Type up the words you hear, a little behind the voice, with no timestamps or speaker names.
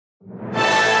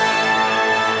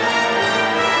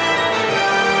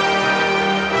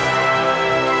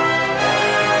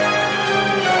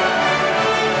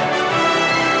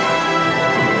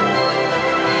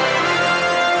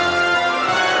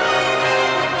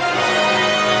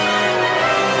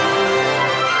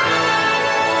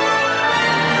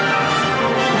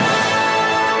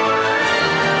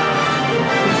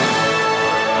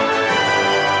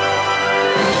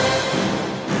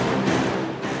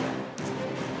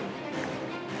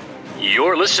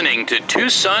You're listening to Two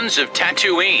Sons of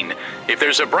Tatooine. If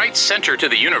there's a bright center to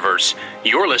the universe,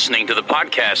 you're listening to the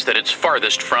podcast that it's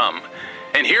farthest from.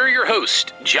 And here are your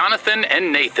hosts, Jonathan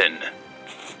and Nathan.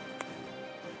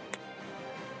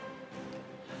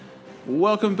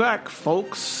 Welcome back,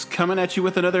 folks. Coming at you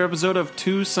with another episode of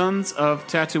Two Sons of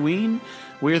Tatooine.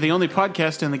 We're the only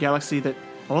podcast in the galaxy that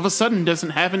all of a sudden doesn't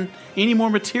have any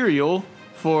more material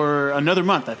for another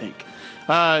month, I think.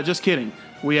 Just kidding.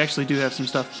 We actually do have some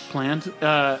stuff planned.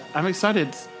 I'm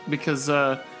excited because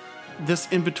this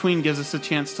in-between gives us a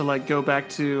chance to go back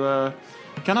to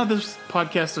kind of this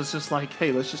podcast is just like,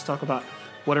 hey, let's just talk about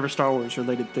whatever Star Wars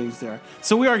related things there are.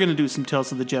 So we are going to do some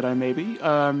Tales of the Jedi maybe.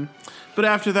 But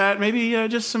after that, maybe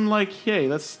just some hey,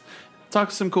 let's talk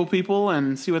to some cool people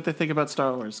and see what they think about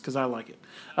Star Wars, because I like it.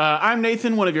 I'm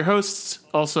Nathan, one of your hosts,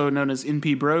 also known as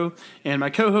NP Bro, and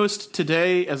my co-host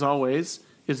today, as always,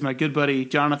 is my good buddy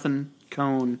Jonathan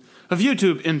Cohn of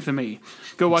YouTube infamy.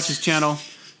 Go watch his channel.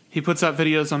 He puts out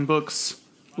videos on books,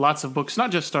 lots of books,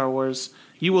 not just Star Wars.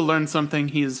 You will learn something.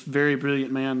 He is a very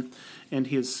brilliant man, and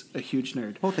he is a huge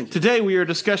nerd. Oh, thank you. Today we are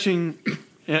discussing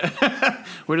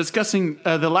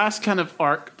the last kind of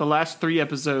arc, the last 3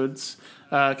 episodes,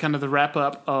 kind of the wrap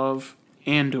up of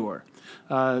Andor.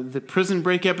 The prison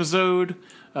break episode,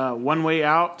 One Way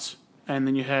Out, and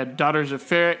then you had Daughters of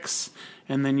Ferrix,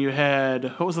 and then you had,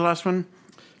 what was the last one?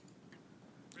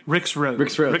 Rick's Road.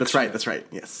 Rick's Road. That's right.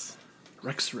 Yes.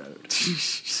 Rick's Road.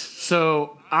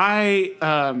 So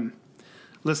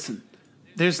listen,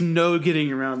 there's no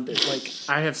getting around it.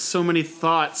 I have so many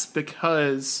thoughts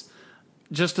because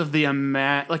just of the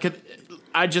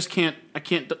I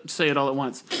can't say it all at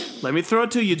once. Let me throw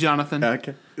it to you, Jonathan.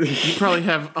 Okay. You probably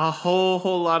have a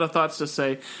whole lot of thoughts to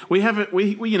say. We haven't,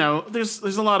 there's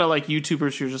a lot of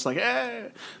YouTubers who are just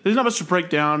there's not much to break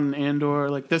down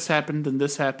Andor, this happened and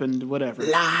this happened, whatever.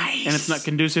 Lies. And it's not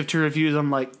conducive to reviews.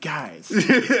 I'm like, guys,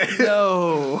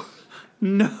 no,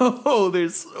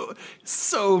 there's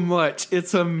so much.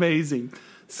 It's amazing.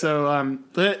 So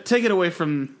take it away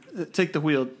from. Take the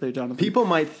wheel there, Jonathan. People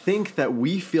might think that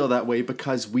we feel that way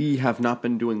because we have not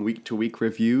been doing week-to-week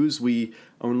reviews. We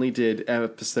only did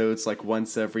episodes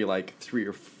once every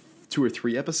 2 or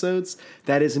 3 episodes.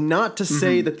 That is not to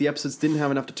say that the episodes didn't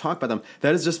have enough to talk about them.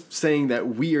 That is just saying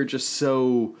that we are just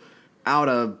so out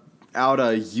of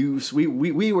use. We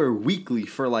were weekly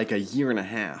for a year and a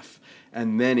half,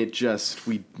 and then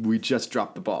we just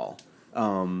dropped the ball.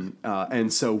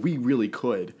 And so we really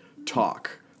could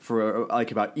talk for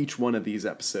about each one of these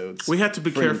episodes. We have to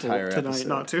be careful tonight episode.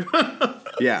 Not to.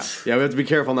 yeah, we have to be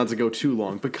careful not to go too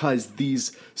long because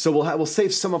these. So we'll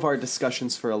save some of our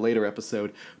discussions for a later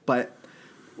episode, but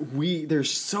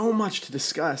there's so much to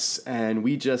discuss, and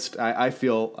we just I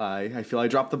feel I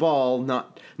dropped the ball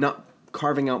not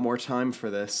carving out more time for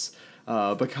this.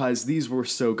 Because these were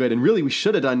so good. And really, we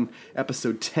should have done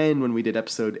episode 10 when we did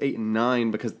episode 8 and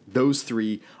 9, because those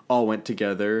 3 all went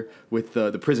together with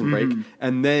the prison break.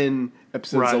 And then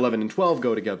episodes 11 and 12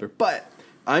 go together. But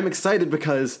I'm excited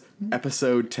because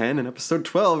episode 10 and episode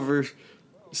 12 are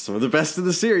some of the best of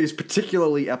the series,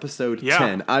 particularly episode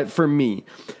 10. For me,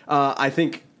 I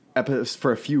think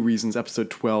for a few reasons, episode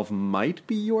 12 might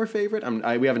be your favorite.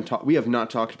 We have not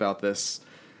talked about this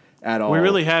at all. We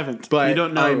really haven't. But you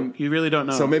don't know. You really don't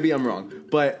know. So maybe I'm wrong.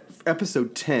 But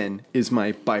episode 10 is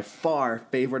my by far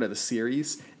favorite of the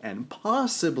series, and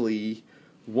possibly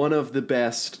one of the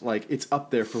best, it's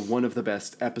up there for one of the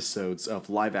best episodes of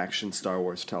live action Star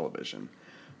Wars television.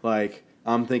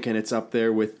 I'm thinking it's up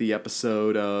there with the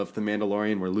episode of The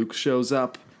Mandalorian where Luke shows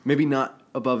up. Maybe not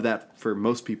above that for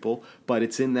most people, but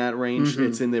it's in that range.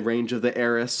 It's in the range of the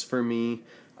Heiress for me,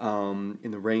 in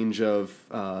the range of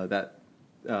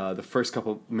the first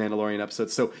couple Mandalorian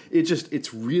episodes. So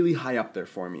it's really high up there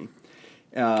for me.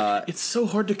 It's so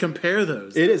hard to compare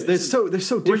those. It is. They're so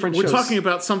different shows. We're talking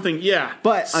about something,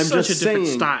 but I'm such just a different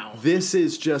saying, style. This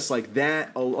is just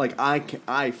that.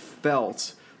 I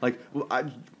felt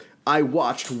I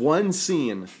watched one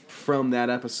scene from that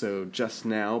episode just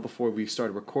now before we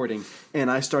started recording,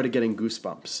 and I started getting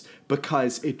goosebumps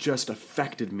because it just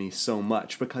affected me so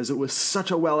much because it was such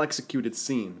a well executed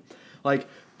scene.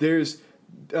 There's.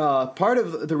 Part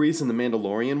of the reason The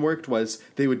Mandalorian worked was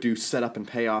they would do setup and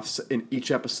payoffs in each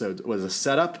episode. It was a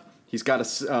setup. He's got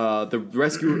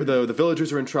the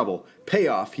villagers are in trouble.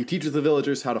 Payoff. He teaches the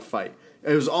villagers how to fight.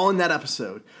 It was all in that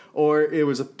episode. Or it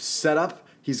was a setup.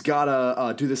 He's got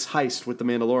to do this heist with the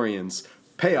Mandalorians.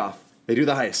 Payoff. They do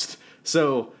the heist.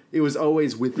 So it was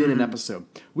always within an episode.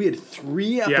 We had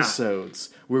 3 episodes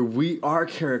where our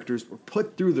characters were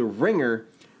put through the ringer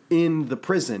in the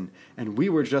prison, and we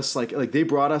were just they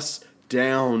brought us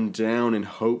down in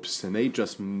hopes, and they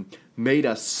just made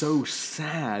us so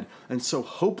sad and so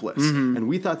hopeless. And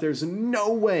we thought there's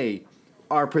no way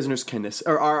our prisoners can,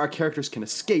 or our characters can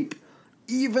escape,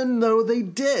 even though they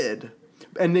did.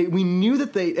 And we knew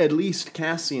that they, at least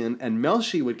Cassian and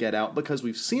Melshi, would get out because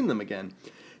we've seen them again.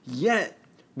 Yet,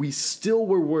 we still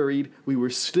were worried. We were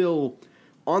still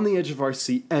on the edge of our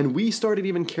seat, and we started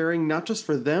even caring not just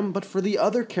for them, but for the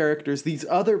other characters, these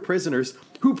other prisoners,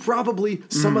 who probably,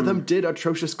 some of them did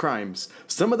atrocious crimes.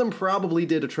 Some of them probably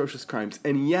did atrocious crimes,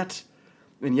 and yet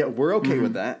we're okay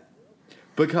with that,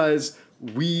 because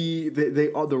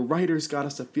the writers got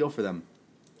us a feel for them.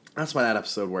 That's why that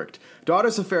episode worked.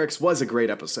 Daughters of Ferrix was a great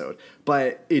episode,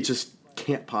 but it just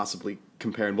can't possibly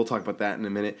compare, and we'll talk about that in a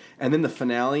minute. And then the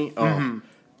finale,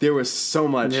 there was so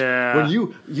much. Yeah. When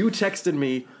you texted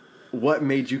me what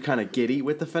made you kind of giddy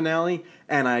with the finale,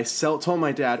 and I told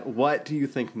my dad, what do you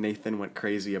think Nathan went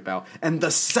crazy about? And the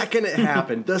second it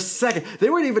happened, they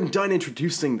weren't even done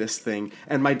introducing this thing,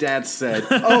 and my dad said,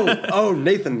 oh,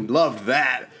 Nathan loved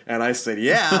that. And I said,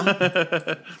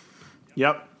 yeah.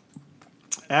 Yep.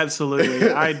 Absolutely.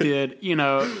 I did.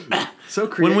 So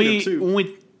creative,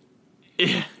 too.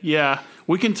 Yeah,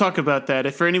 we can talk about that.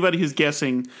 If for anybody who's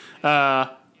guessing,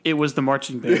 it was the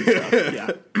marching band stuff.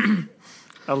 Yeah.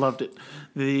 I loved it.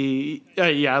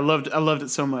 I loved it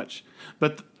so much.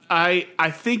 But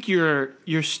I think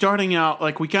you're starting out,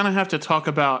 like, we kind of have to talk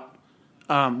about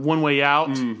One Way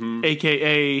Out,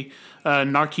 aka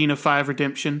Narkina 5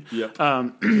 Redemption. Yep.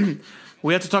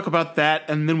 We have to talk about that,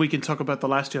 and then we can talk about the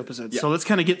last two episodes. Yep. So let's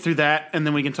kind of get through that, and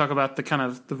then we can talk about the kind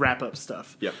of the wrap up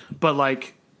stuff. Yep. But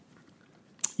like,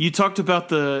 you talked about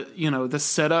the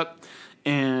setup,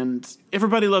 and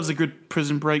everybody loves a good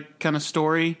Prison Break kind of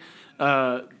story.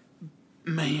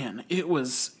 Man, it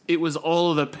was all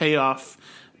of the payoff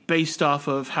based off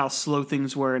of how slow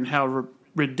things were and how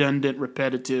redundant,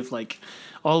 repetitive, like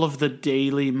all of the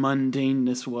daily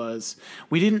mundaneness was.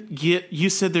 We didn't get. You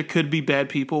said there could be bad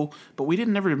people, but we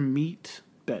didn't ever meet.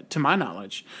 To my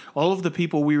knowledge, all of the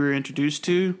people we were introduced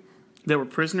to that were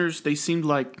prisoners, they seemed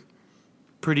like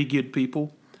pretty good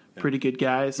people. Pretty good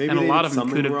guys. Maybe and a lot of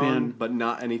them could have wrong, been, but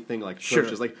not anything like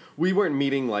atrocious. Like, we weren't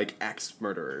meeting like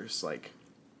ex-murderers. Like,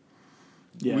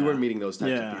 we weren't meeting those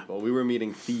types of people. We were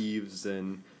meeting thieves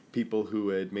and people who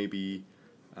had maybe,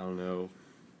 I don't know,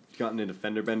 gotten into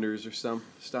fender benders or some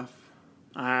stuff.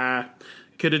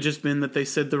 Could have just been that they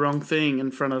said the wrong thing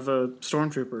in front of a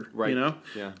stormtrooper. Right.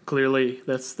 Yeah. Clearly,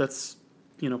 that's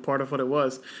part of what it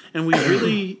was. And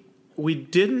we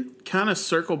didn't kind of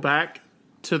circle back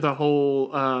to the whole,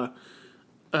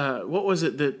 what was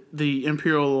it that the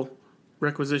Imperial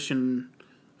Requisition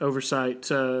Oversight,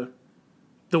 the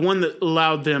one that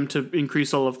allowed them to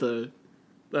increase all of the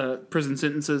prison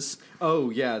sentences? Oh,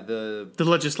 yeah, the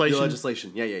legislation. The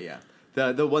legislation, yeah.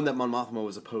 The one that Mon Mothma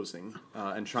was opposing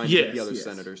and trying to get the other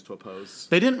senators to oppose.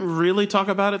 They didn't really talk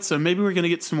about it, so maybe we're going to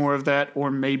get some more of that, or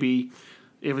maybe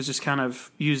it was just kind of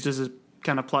used as a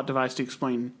kind of plot device to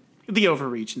explain the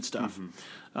overreach and stuff.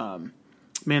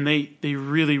 Man, they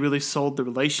really, really sold the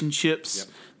relationships. Yep.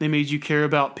 They made you care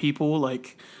about people.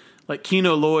 Like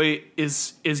Kino Loy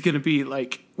is going to be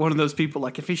like one of those people.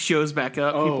 Like, if he shows back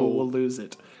up, people will lose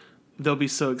it. They'll be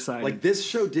so excited. Like, this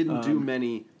show didn't do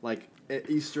many like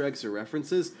Easter eggs or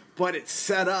references, but it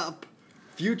set up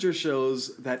future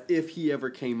shows that if he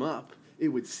ever came up,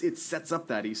 it sets up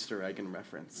that Easter egg and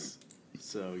reference.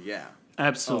 So yeah.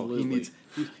 Absolutely.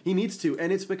 He needs to,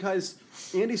 and it's because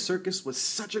Andy Serkis was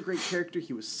such a great character.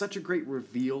 He was such a great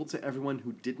reveal to everyone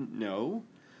who didn't know.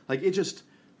 Like, it just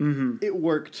it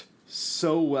worked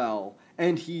so well,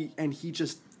 and he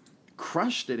just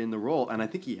crushed it in the role, and I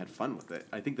think he had fun with it.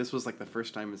 I think this was like the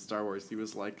first time in Star Wars he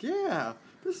was like, "Yeah,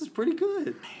 this is pretty good."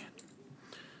 Man.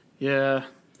 Yeah,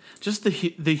 just the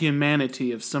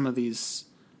humanity of some of these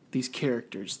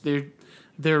characters.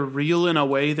 They're real in a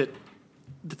way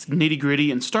that's nitty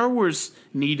gritty, and Star Wars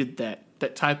needed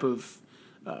that type of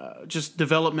just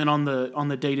development on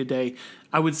the day to day.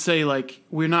 I would say, like,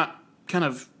 we're not kind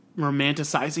of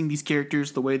romanticizing these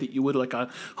characters the way that you would like a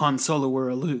Han Solo or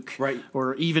a Luke, right?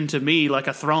 Or even to me like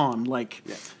a Thrawn. Like,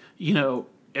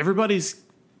 everybody's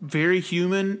very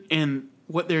human, and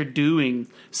what they're doing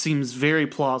seems very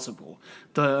plausible.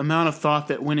 The amount of thought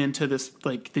that went into this,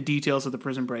 like the details of the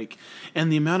Prison Break,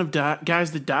 and the amount of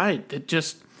guys that died, that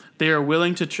just they are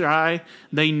willing to try.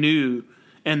 They knew,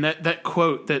 and that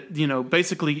quote that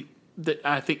basically that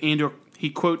I think Andor he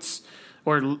quotes.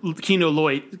 Or Kino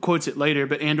Loy quotes it later,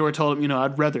 but Andor told him,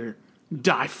 I'd rather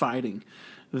die fighting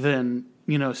than,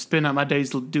 spend out my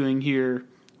days doing here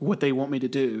what they want me to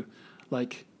do.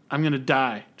 Like, I'm going to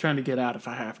die trying to get out if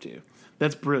I have to.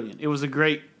 That's brilliant. It was a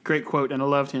great great quote, and I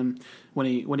loved him when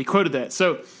he quoted that.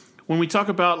 So when we talk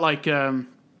about like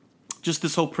just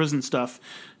this whole prison stuff,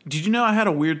 did you know I had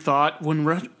a weird thought when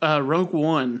Rogue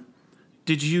One?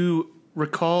 Did you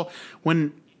recall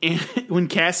when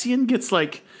Cassian gets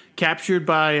like captured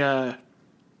by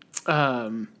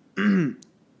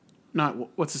not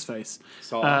what's his face?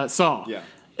 Saul. Yeah.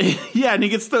 Yeah, and he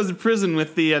gets thrown in prison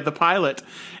with the pilot,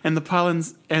 and the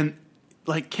pilot's and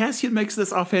like Cassian makes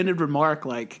this offhanded remark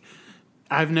like,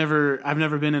 "I've never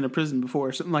been in a prison before,"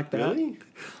 or something like that. Really?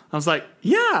 I was like,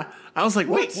 "Yeah." I was like,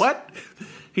 "Wait, what?"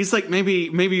 He's like,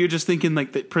 "Maybe you're just thinking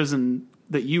like that prison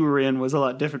that you were in was a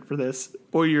lot different for this,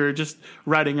 or you're just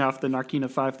writing off the Narkina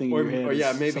 5 thing in your head." Or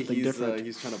yeah, maybe he's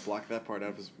he's trying to block that part out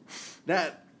of his.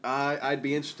 I'd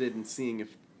be interested in seeing if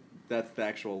that's the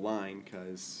actual line,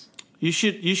 because You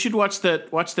should watch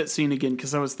that scene again,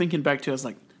 because I was thinking back to it, I was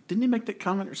like, didn't he make that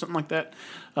comment or something like that?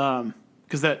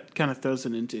 Because that kind of throws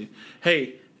it into,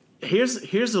 hey,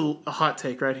 here's a hot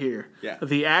take right here. Yeah.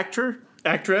 The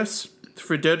actress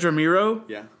Fredera Miro.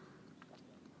 Yeah.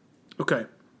 Okay,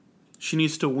 she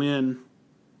needs to win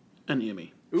an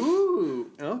Emmy.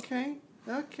 Ooh. Okay.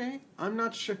 I'm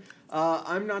not sure.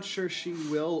 I'm not sure she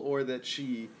will, or that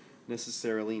she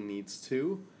necessarily needs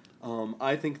to.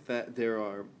 I think that there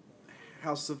are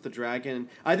House of the Dragon.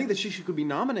 I think that she could be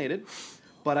nominated,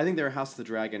 but I think there are House of the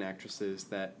Dragon actresses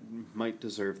that might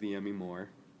deserve the Emmy more.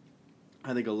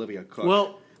 I think Olivia Cook.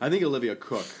 Well, I think Olivia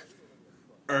Cook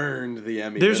earned the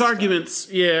Emmy. There's this arguments.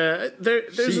 time. Yeah.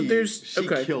 There's she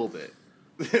okay. killed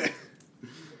it.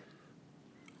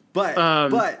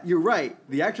 But you're right.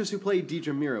 The actress who played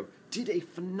Deidre Miro did a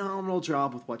phenomenal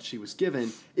job with what she was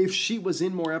given. If she was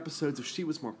in more episodes, if she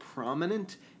was more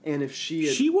prominent, and if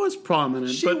she was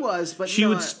prominent. But she not,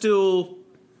 would still.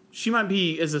 She might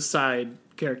be as a side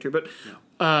character, but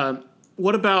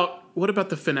what about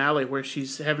the finale where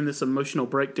she's having this emotional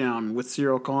breakdown with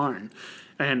Cyril Karn,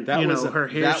 and her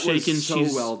hair shaking?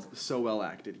 She's so well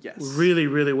acted. Yes, really,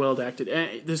 really well acted.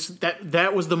 And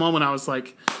that was the moment I was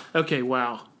like, okay,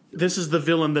 wow, this is the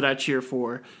villain that I cheer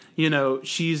for.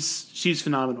 She's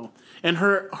phenomenal, and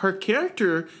her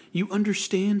character, you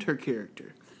understand her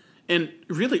character. And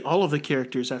really, all of the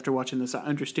characters, after watching this, I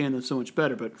understand them so much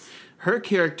better. But her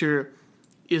character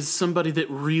is somebody that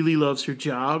really loves her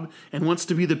job and wants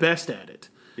to be the best at it.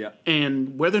 Yeah.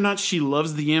 And whether or not she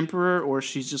loves the Emperor or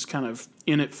she's just kind of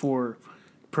in it for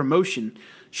promotion,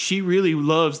 she really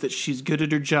loves that she's good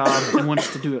at her job and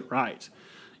wants to do it right.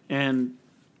 And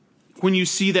when you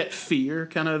see that fear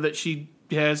kind of that she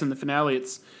has in the finale,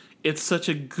 it's such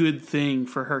a good thing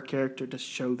for her character to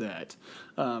show that.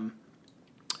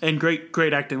 And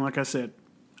great acting, like I said.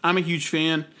 I'm a huge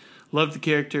fan. Love the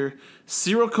character.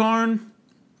 Cyril Karn,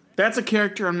 that's a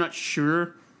character I'm not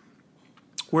sure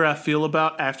where I feel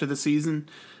about after the season.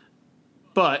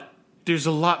 But there's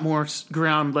a lot more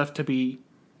ground left to be,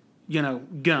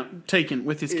 taken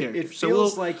with his character. It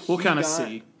feels we'll kind of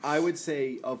see. I would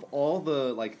say of all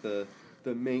the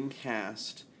main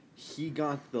cast, he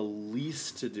got the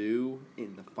least to do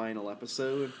in the final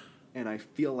episode, and I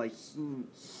feel like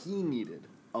he needed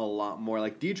a lot more.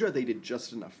 Like Deidre, they did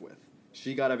just enough with.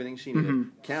 She got everything she needed.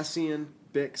 Mm-hmm. Cassian,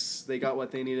 Bix, they got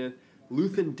what they needed.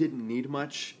 Luthen didn't need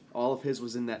much. All of his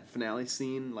was in that finale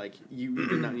scene. Like, you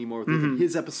did not need more with Luthen.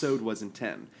 His episode was in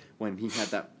 10, when he had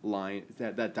that line,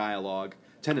 that dialogue.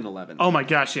 10 and 11. Oh my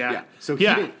gosh, yeah. So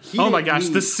oh my gosh,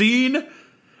 the scene.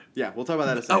 Yeah, we'll talk about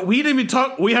that in a second. We didn't even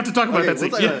talk. We have to talk about that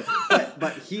scene.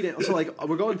 But he didn't. So,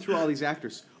 we're going through all these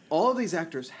actors. All of these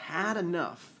actors had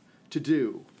enough to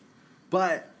do.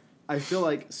 But I feel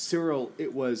like Cyril,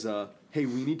 it was, hey,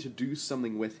 we need to do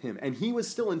something with him. And he was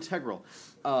still integral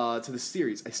to the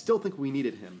series. I still think we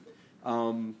needed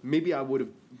him. Maybe I would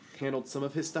have handled some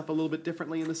of his stuff a little bit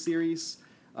differently in the series.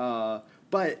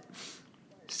 But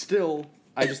still,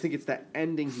 I just think it's that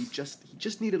ending. He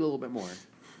just needed a little bit more.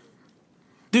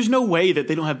 There's no way that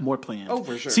they don't have more planned. Oh,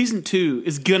 for sure. Season 2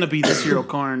 is going to be the Cyril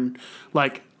Karn,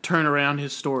 turn around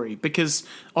his story. Because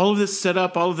all of this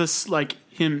setup, all of this,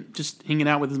 him just hanging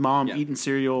out with his mom, eating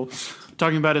cereal,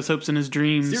 talking about his hopes and his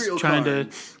dreams, Cyril trying Karn.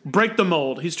 to break the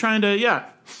mold. He's trying to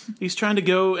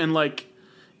go and,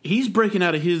 he's breaking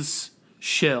out of his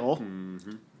shell.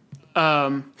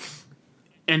 Mm-hmm.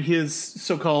 And his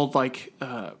so-called,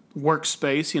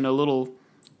 workspace, little...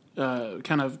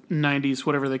 kind of 90s,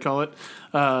 whatever they call it.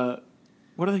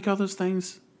 What do they call those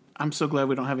things? I'm so glad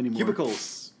we don't have any more. Cubicle.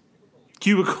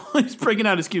 He's breaking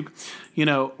out his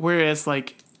cubicle. Whereas,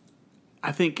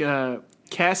 I think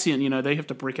Cassian, they have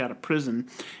to break out of prison.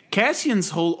 Cassian's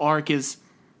whole arc is,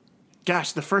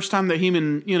 gosh, the first time that him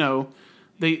and,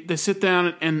 they sit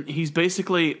down and he's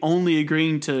basically only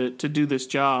agreeing to do this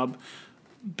job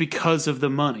because of the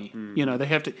money. You know,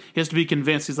 he has to be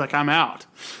convinced. He's like, I'm out.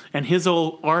 And his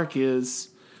whole arc is,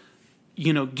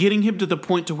 you know, getting him to the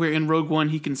point to where in Rogue One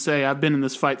he can say, I've been in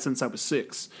this fight since I was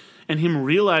 6. And him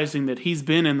realizing that he's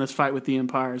been in this fight with the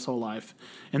Empire his whole life.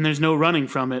 And there's no running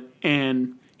from it.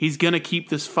 And he's going to keep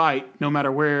this fight no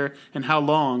matter where and how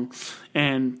long.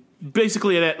 And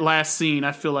basically that last scene,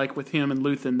 I feel like with him and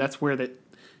Luthen, that's where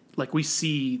we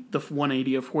see the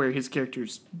 180 of where his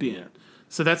character's been.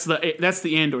 So that's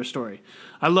the Andor story.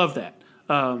 I love that.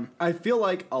 I feel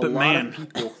like a lot of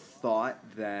people thought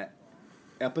that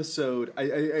episode...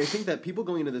 I think that people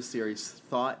going into this series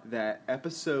thought that after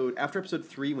episode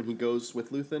 3, when he goes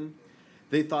with Luthen,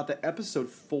 they thought that episode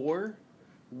 4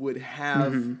 would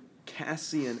have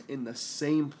Cassian in the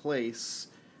same place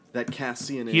that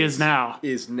Cassian is now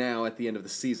at the end of the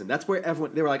season. That's where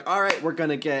they were like, all right, we're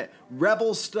going to get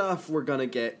Rebel stuff. We're going to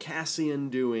get Cassian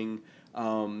doing...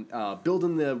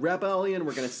 building the rebellion.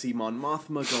 We're going to see Mon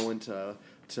Mothma going to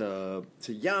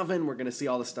Yavin. We're going to see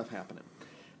all this stuff happening.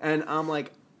 And I'm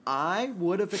like, I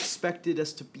would have expected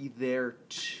us to be there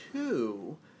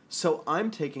too. So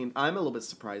I'm a little bit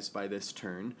surprised by this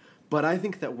turn, but I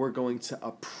think that we're going to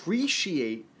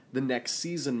appreciate the next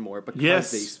season more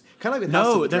because they kind of like with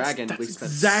House of the Dragon.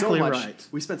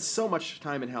 We spent so much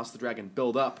time in House of the Dragon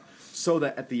build up so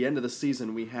that at the end of the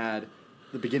season we had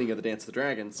the beginning of the Dance of the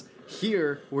Dragons.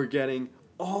 Here, we're getting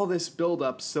all this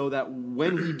build-up so that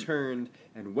when he turned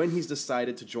and when he's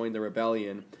decided to join the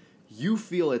rebellion, you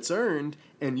feel it's earned,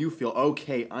 and you feel,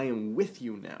 okay, I am with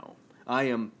you now. I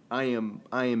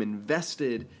am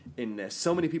invested in this.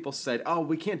 So many people said, oh,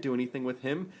 we can't do anything with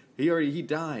him. He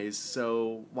dies,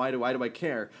 so why do I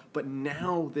care? But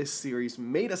now this series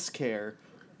made us care,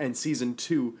 and season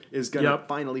 2 is going to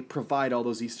finally provide all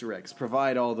those Easter eggs,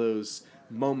 provide all those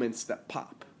moments that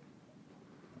pop.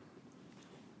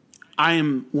 I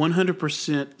am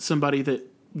 100% somebody that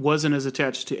wasn't as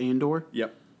attached to Andor.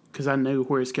 Yep. Because I knew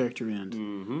where his character ended.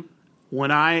 Mm-hmm. When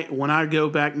I go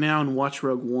back now and watch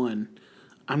Rogue One,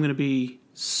 I'm going to be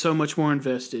so much more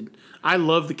invested. I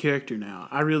love the character now.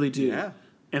 I really do. Yeah.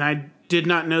 And I did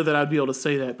not know that I'd be able to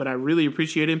say that, but I really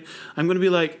appreciate him. I'm going to be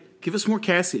like, give us more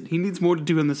Cassian. He needs more to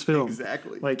do in this film.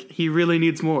 Exactly. Like, he really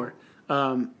needs more.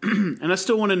 And I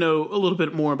still want to know a little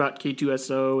bit more about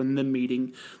K2SO and them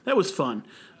meeting. That was fun.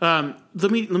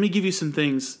 Let me give you some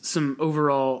things, some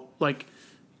overall, like,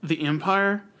 the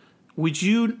Empire. Would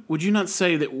you not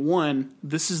say that, one,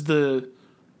 this is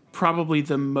probably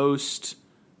the most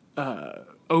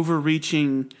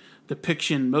overreaching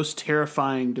depiction, most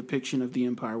terrifying depiction of the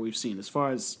Empire we've seen, as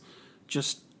far as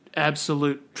just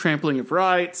absolute trampling of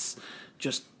rights,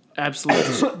 just absolute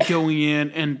just going in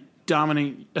and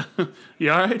dominating.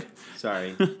 You all right?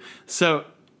 Sorry. So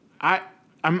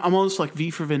I'm almost like V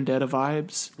for Vendetta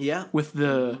vibes. Yeah. With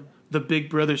the Big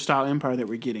Brother style Empire that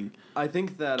we're getting. I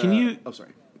think that. Can you? Oh,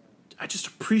 sorry. I just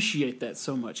appreciate that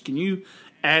so much. Can you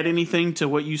add anything to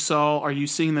what you saw? Are you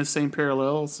seeing the same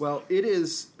parallels? Well, it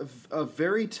is a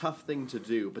very tough thing to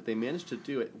do, but they managed to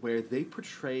do it where they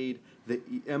portrayed the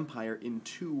Empire in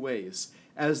 2 ways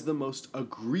as the most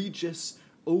egregious,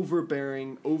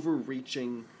 overbearing,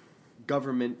 overreaching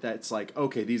government that's like,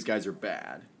 okay, these guys are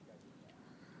bad.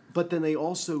 But then they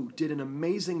also did an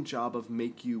amazing job of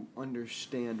make you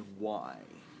understand why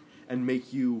and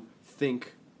make you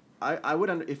think. I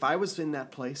would if I was in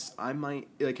that place, I might,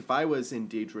 like, if I was in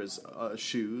Deidre's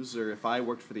shoes, or if I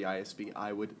worked for the ISB,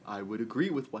 I would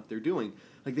agree with what they're doing.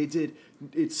 Like they did,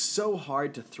 it's so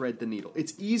hard to thread the needle.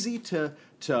 It's easy to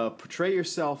portray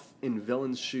yourself in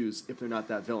villains' shoes if they're not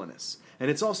that villainous, and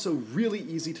it's also really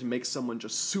easy to make someone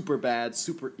just super bad,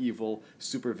 super evil,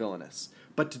 super villainous.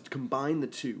 But to combine the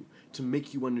two, to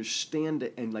make you understand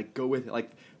it and like go with it,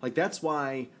 like that's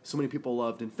why so many people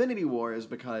loved Infinity War, is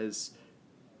because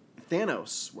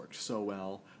Thanos worked so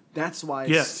well. That's why.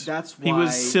 Yes, that's why he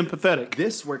was sympathetic.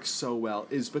 This works so well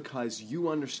is because you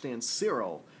understand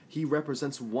Cyril. He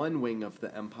represents one wing of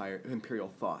the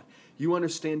imperial thought. You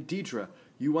understand Deidre.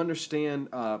 You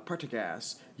understand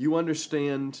Partagaz. You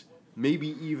understand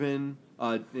maybe even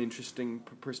an interesting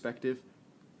perspective,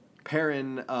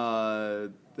 Perrin,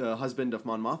 the husband of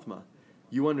Mon Mothma.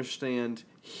 You understand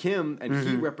him, and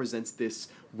he represents this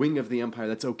wing of the Empire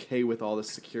that's okay with all the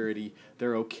security.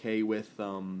 They're okay with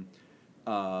giving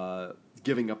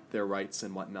up their rights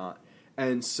and whatnot.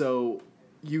 And so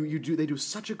they do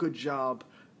such a good job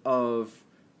of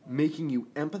making you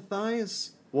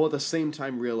empathize, while at the same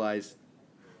time realize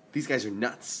these guys are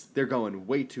nuts. They're going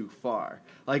way too far.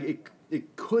 Like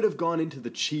it could have gone into the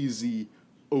cheesy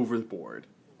overboard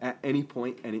at any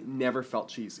point, and it never felt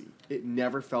cheesy. It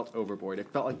never felt overboard. It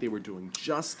felt like they were doing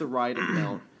just the right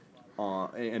amount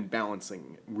and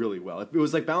balancing really well. It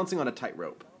was like balancing on a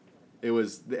tightrope. It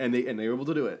was, and they were able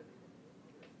to do it.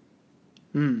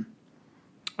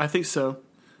 I think so.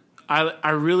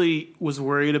 I really was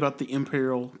worried about the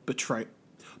Imperial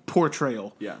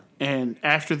portrayal. Yeah. And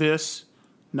after this,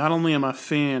 not only am I a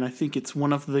fan, I think it's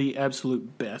one of the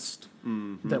absolute best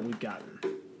that we've gotten.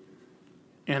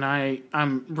 And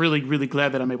I'm really, really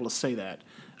glad that I'm able to say that.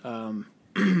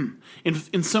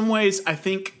 In some ways, I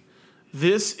think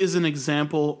this is an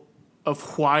example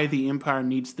of why the Empire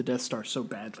needs the Death Star so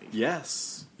badly.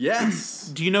 Yes.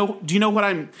 Do you know what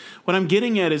I'm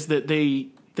getting at is that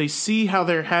they see how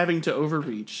they're having to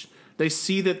overreach. They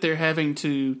see that they're having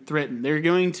to threaten. They're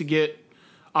going to get,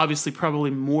 obviously,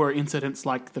 probably more incidents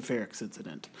like the Ferrix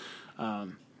incident.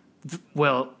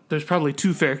 Well, there's probably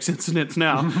 2 Ferrix incidents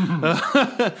now.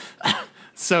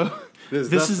 So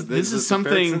this is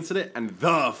something. The Ferrix incident and the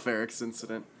Ferrix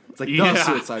incident. It's like the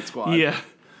Suicide Squad.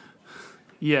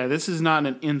 Yeah. This is not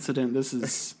an incident. This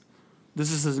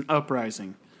is an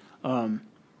uprising,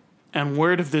 and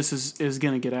word of this is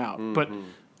going to get out. But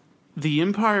the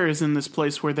Empire is in this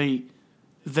place where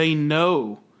they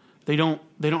know they don't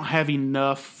have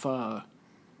enough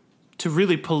to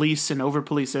really police and over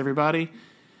police everybody.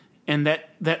 And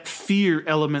that fear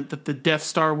element that the Death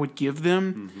Star would give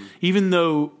them, even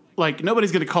though like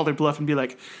nobody's going to call their bluff and be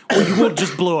like, "Well, you won't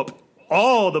just blow up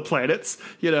all the planets,"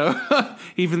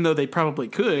 even though they probably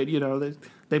could.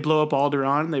 They blow up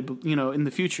Alderaan, in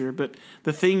the future. But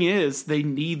the thing is, they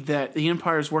need that. The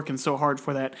Empire's working so hard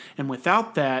for that, and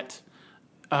without that,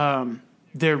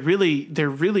 they're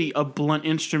really a blunt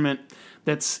instrument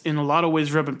that's in a lot of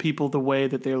ways rubbing people the way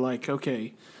that they're like,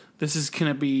 okay, this is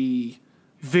going to be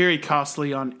very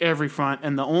costly on every front,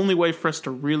 and the only way for us to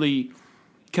really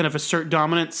kind of assert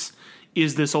dominance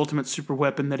is this ultimate super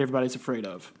weapon that everybody's afraid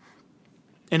of.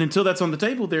 And until that's on the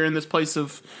table, they're in this place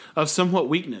of somewhat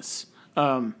weakness.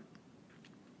 So,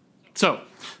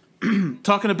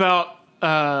 talking about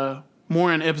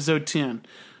more in episode 10,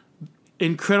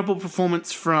 incredible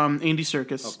performance from Andy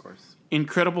Serkis. Of course,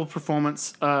 incredible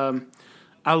performance.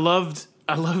 I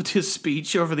loved his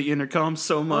speech over the intercom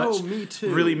so much. Oh, me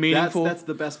too. Really meaningful. That's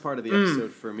the best part of the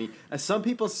episode for me. As some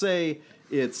people say,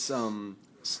 it's Stellan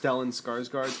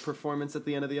Skarsgård's performance at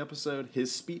the end of the episode,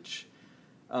 his speech.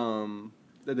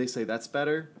 They say that's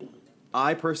better.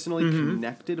 I personally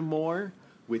connected more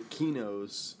with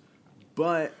Kino's,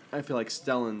 but I feel like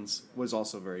Stellan's was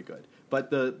also very good. But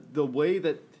the way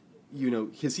that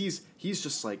because he's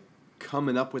just like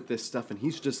coming up with this stuff, and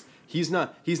he's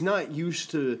not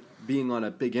used to being on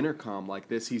a big intercom like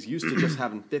this. He's used to just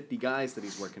having 50 guys that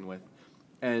he's working with,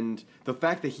 and the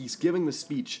fact that he's giving the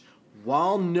speech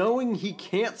while knowing he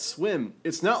can't swim,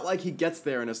 it's not like he gets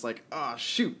there and it's like, oh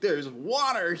shoot, there's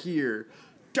water here.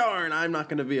 Darn, I'm not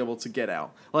going to be able to get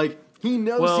out. Like, he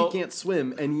knows he can't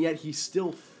swim, and yet he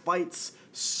still fights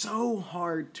so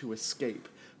hard to escape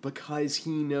because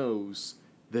he knows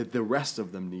that the rest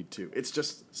of them need to. It's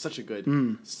just such a good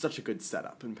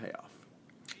setup and payoff.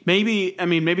 Maybe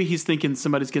he's thinking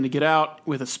somebody's going to get out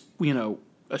with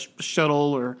a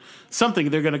shuttle or something.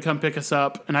 They're going to come pick us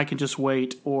up, and I can just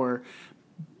wait, or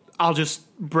I'll just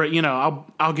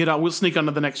I'll get out. We'll sneak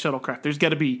onto the next shuttlecraft. There's got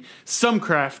to be some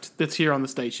craft that's here on the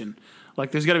station.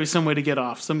 Like, there's got to be some way to get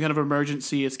off, some kind of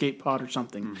emergency escape pod or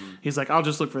something. He's like, I'll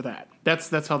just look for that.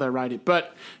 That's how they write it.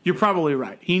 But you're probably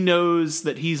right. He knows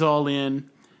that he's all in,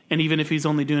 and even if he's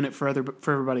only doing it for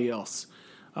everybody else,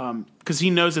 because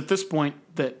he knows at this point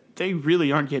that they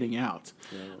really aren't getting out.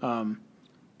 Yeah.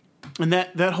 And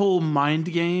that whole mind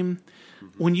game.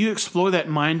 When you explore that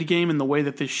mind game in the way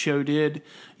that this show did,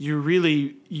 you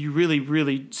really,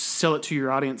 really sell it to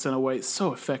your audience in a way it's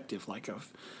so effective. Like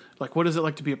what is it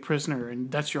like to be a prisoner? And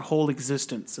that's your whole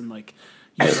existence. And like,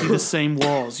 you see the same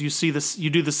walls, you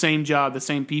do the same job, the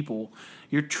same people.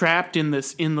 You're trapped in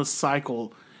this endless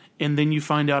cycle, and then you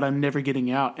find out I'm never getting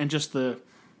out. And just the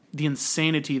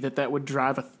insanity that would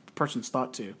drive a person's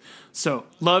thought to. So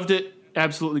loved it,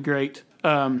 absolutely great.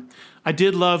 I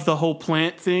did love the whole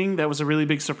plant thing. That was a really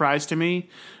big surprise to me.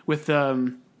 With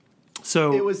the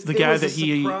guy that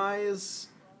he surprise,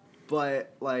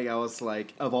 but like I was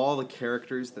like, of all the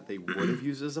characters that they would have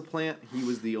used as a plant, he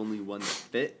was the only one that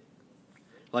fit.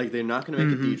 Like, they're not going to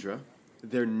make it Deidre.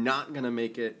 They're not going to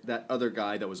make it that other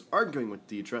guy that was arguing with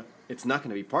Deidre. It's not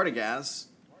going to be Partagaz.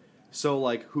 So,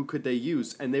 like, who could they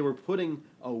use? And they were putting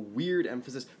a weird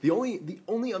emphasis. The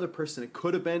only other person it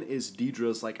could have been is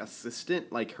Deidre's, like, assistant,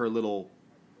 like, her little,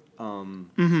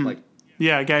 like...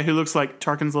 Yeah, a guy who looks like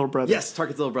Tarkin's little brother. Yes,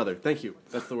 Tarkin's little brother. Thank you.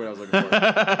 That's the word I was looking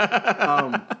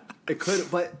for. It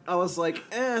could, but I was like,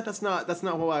 that's not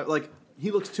what I... Like,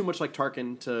 he looks too much like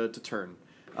Tarkin to turn.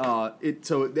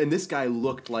 And this guy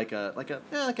looked like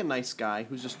a nice guy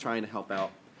who's just trying to help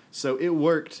out. So it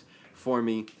worked for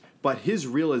me. But his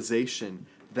realization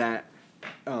that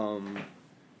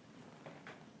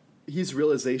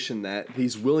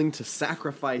he's willing to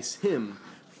sacrifice him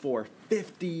for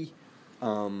 50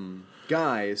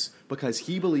 guys because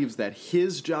he believes that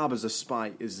his job as a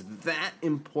spy is that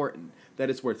important that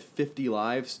it's worth 50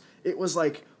 lives. It was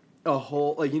like a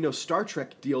whole, like, Star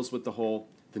Trek deals with the whole,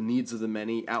 the needs of the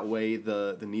many outweigh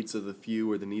the needs of the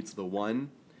few or the needs of the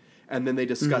one. And then they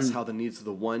discuss how the needs of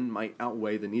the one might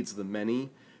outweigh the needs of the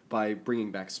many by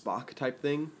bringing back Spock type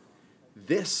thing.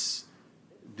 This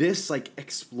like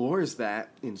explores that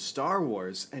in Star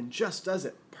Wars and just does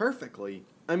it perfectly.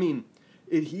 I mean,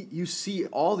 you see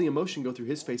all the emotion go through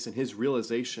his face and his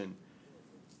realization,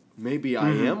 maybe I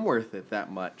am worth it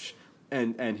that much.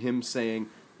 And him saying,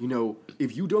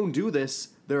 if you don't do this,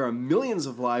 there are millions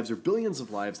of lives or billions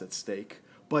of lives at stake.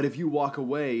 But if you walk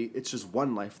away, it's just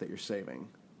one life that you're saving.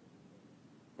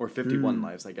 Or 51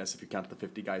 lives, I guess, if you count the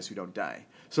 50 guys who don't die.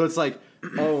 So it's like,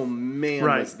 oh man,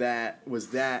 was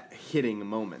that hitting a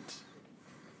moment.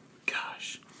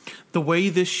 Gosh. The way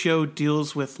this show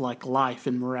deals with like life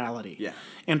and morality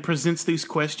and presents these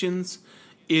questions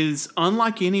is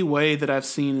unlike any way that I've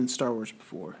seen in Star Wars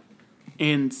before.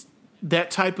 And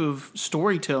that type of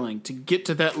storytelling, to get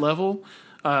to that level,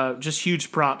 just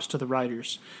huge props to the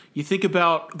writers. You think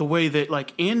about the way that,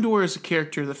 like, Andor is a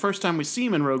character, the first time we see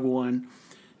him in Rogue One,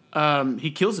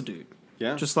 he kills a dude.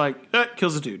 Yeah. Just like,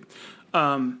 kills a dude.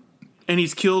 And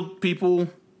he's killed people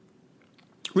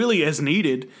really as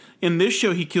needed. In this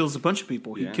show, he kills a bunch of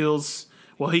people. He kills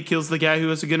the guy who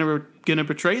was gonna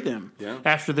betray them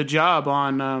after the job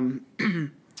on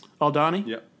Aldhani.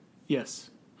 Yep. Yes.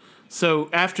 So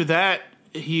after that,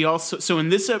 he also in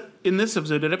this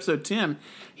episode, at episode 10,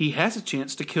 he has a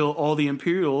chance to kill all the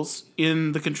Imperials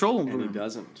in the control room. And he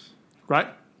doesn't. Right?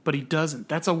 But he doesn't.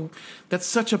 That's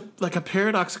such a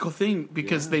paradoxical thing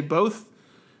because they both,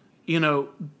 and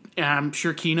I'm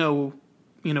sure Kino,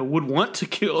 would want to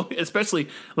kill, especially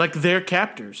like their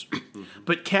captors.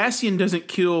 But Cassian doesn't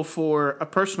kill for a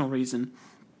personal reason.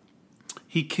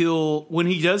 When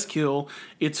he does kill,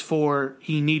 it's for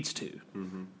he needs to.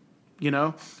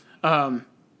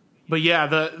 But yeah,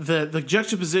 the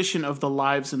juxtaposition of the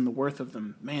lives and the worth of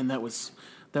them, man, that was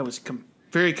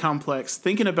very complex.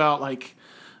 Thinking about like,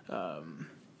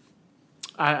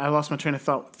 I lost my train of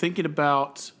thought. Thinking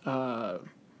about.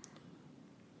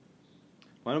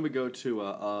 Why don't we go to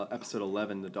episode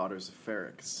 11, The Daughters of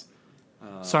Ferrix?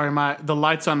 Sorry, the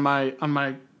lights on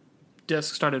my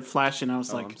desk started flashing. I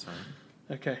was like, I'm sorry.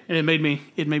 Okay, and it made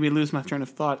me lose my train of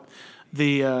thought.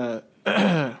 The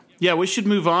yeah, we should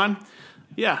move on.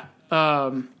 Yeah,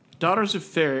 Daughters of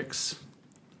Ferrix.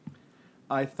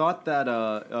 I thought that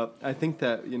I think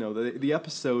that the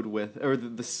episode with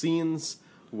the scenes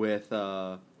with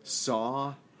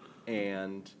Saw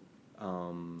and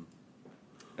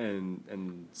Stellan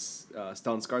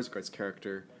Skarsgård's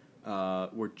character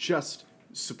were just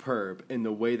superb in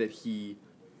the way that he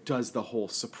does the whole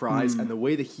surprise and the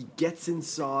way that he gets in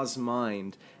Saw's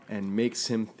mind and makes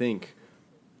him think,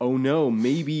 oh no,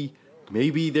 maybe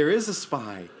there is a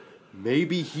spy.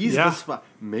 Maybe he's the spy.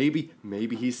 Maybe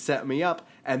he's set me up.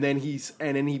 And then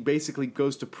he basically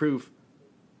goes to prove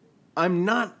I'm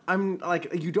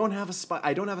like, you don't have a spy.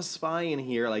 I don't have a spy in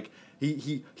here. Like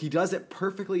he does it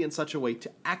perfectly in such a way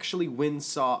to actually win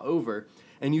Saw over.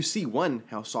 And you see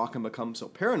how Saw can become so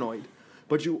paranoid,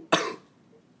 but you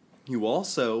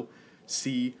also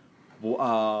see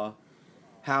how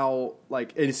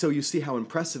and so you see how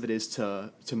impressive it is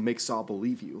to make Saw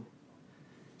believe you.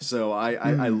 So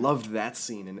I loved that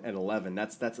scene at 11.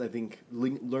 That's I think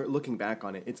looking back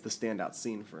on it, it's the standout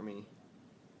scene for me.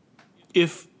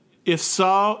 If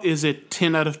Saw is a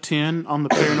 10 out of 10 on the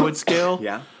paranoid scale,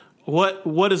 yeah,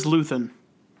 what is Luthen?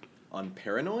 On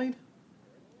paranoid?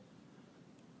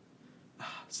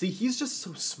 See, he's just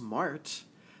so smart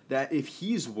that if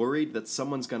he's worried that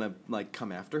someone's gonna like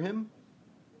come after him,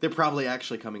 they're probably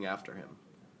actually coming after him.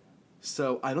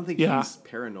 So I don't think he's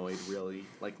paranoid really.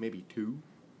 Like maybe 2.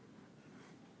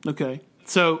 Okay.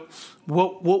 So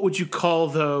what would you call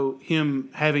though him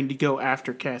having to go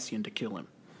after Cassian to kill him?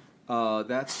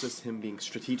 That's just him being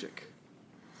strategic.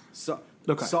 So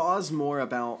okay. Saw's more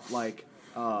about like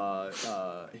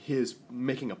his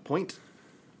making a point.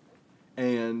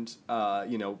 And,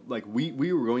 like we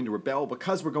were going to rebel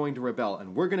because we're going to rebel,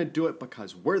 and we're going to do it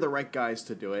because we're the right guys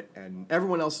to do it, and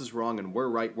everyone else is wrong, and we're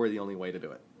right, we're the only way to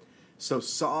do it. So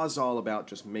Saw's all about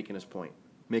just making his point,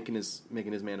 making his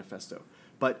manifesto.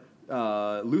 But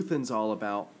Luthen's all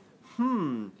about,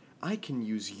 I can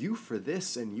use you for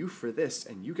this and you for this,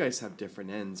 and you guys have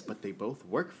different ends, but they both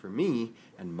work for me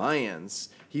and my ends.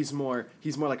 He's more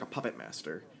like a puppet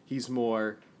master. He's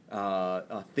more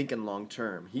thinking long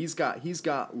term. He's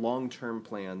got long term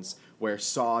plans where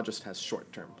Saw just has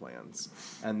short term plans,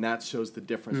 and that shows the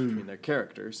difference between their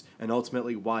characters, and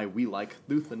ultimately why we like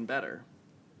Luthen better.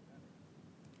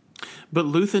 But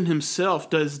Luthen himself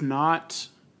does not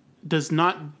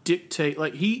dictate,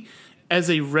 like, he, as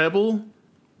a rebel,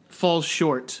 falls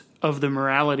short of the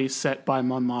morality set by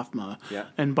Mon Mothma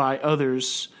and by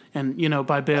others, and, you know,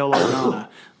 by Bail Organa.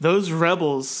 Those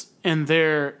rebels and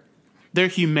their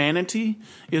humanity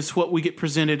is what we get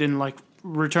presented in, like,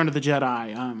 Return of the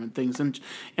Jedi and things, and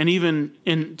even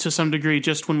in, to some degree,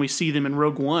 just when we see them in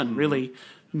Rogue One, really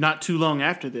not too long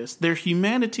after this. Their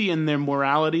humanity and their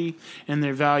morality and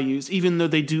their values, even though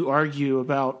they do argue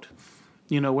about,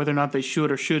 you know, whether or not they should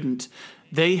or shouldn't,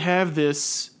 they have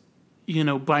this, you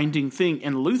know, binding thing.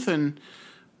 And Luthen,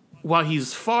 while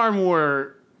he's far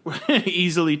more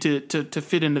easily to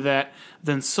fit into that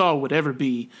than Saw would ever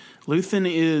be,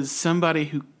 Luthen is somebody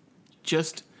who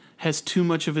just has too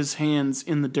much of his hands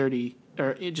in the dirty,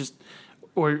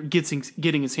 or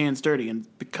getting his hands dirty. And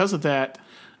because of that,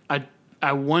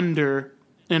 I wonder,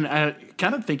 and I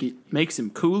kind of think it makes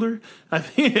him cooler. I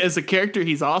think as a character,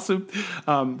 he's awesome.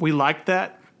 We like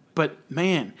that. But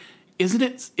man, isn't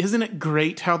it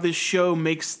great how this show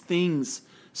makes things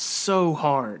so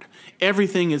hard?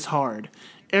 Everything is hard.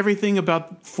 Everything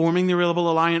about forming the Rebel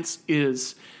Alliance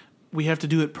is, we have to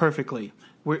do it perfectly.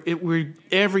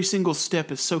 Every single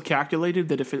step is so calculated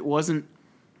that if it wasn't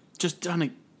just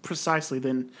done precisely,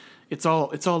 then it's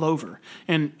all over.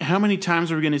 And how many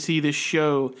times are we going to see this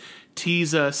show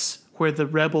tease us where the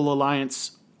Rebel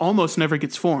Alliance almost never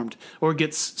gets formed or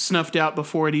gets snuffed out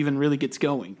before it even really gets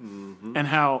going? Mm-hmm. And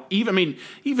how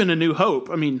even A New Hope,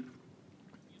 I mean,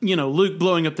 you know, Luke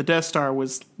blowing up the Death Star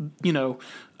was, you know,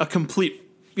 a complete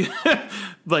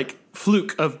like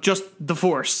fluke of just the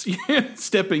Force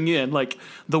stepping in. Like,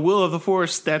 the will of the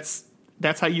Force, that's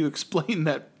how you explain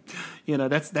that. You know,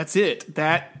 that's it.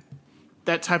 That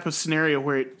type of scenario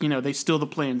where, you know, they steal the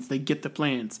plans, they get the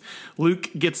plans. Luke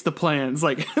gets the plans,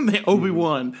 like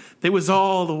Obi-Wan. There was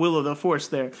all the will of the Force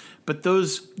there. But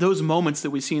those moments that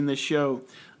we see in this show,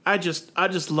 I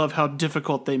just love how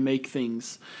difficult they make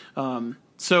things.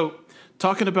 So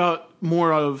talking about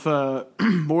more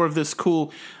of this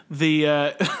cool,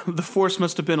 the Force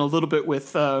must have been a little bit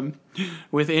with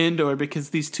Andor, because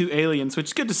these two aliens, which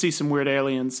is good to see some weird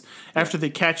aliens, after they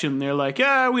catch him, they're like,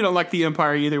 we don't like the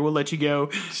Empire either, we'll let you go,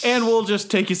 and we'll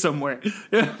just take you somewhere.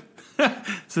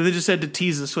 So they just had to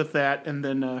tease us with that, and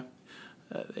then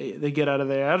they get out of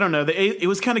there. I don't know. It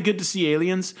was kind of good to see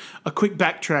aliens. A quick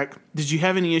backtrack. Did you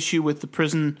have any issue with the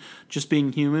prison just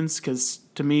being humans? Because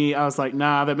to me, I was like,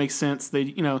 nah, that makes sense. They,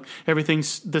 you know,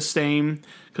 everything's the same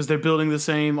because they're building the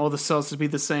same. All the cells to be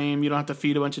the same. You don't have to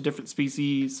feed a bunch of different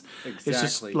species. Exactly. It's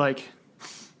just like.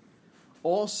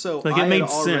 Also, like, I had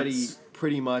already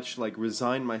pretty much like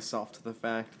resigned myself to the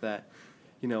fact that,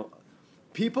 you know,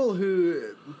 people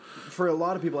who, for a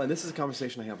lot of people, and this is a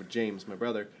conversation I have with James, my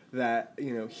brother, that,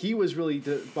 you know, he was really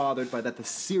bothered by that the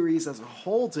series as a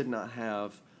whole did not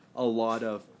have a lot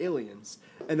of aliens,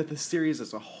 and that the series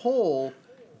as a whole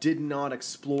did not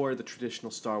explore the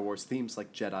traditional Star Wars themes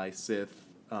like Jedi, Sith,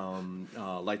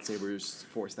 lightsabers,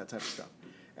 Force, that type of stuff.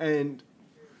 And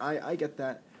I get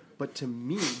that, but to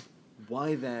me, why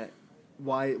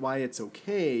it's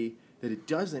okay that it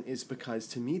doesn't is because,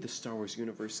 to me, the Star Wars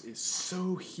universe is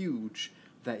so huge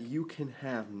that you can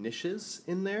have niches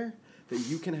in there, that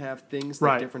you can have things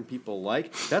that different people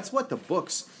like. That's what the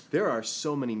books, there are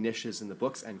so many niches in the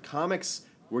books, and comics,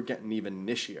 we're getting even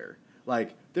nichier.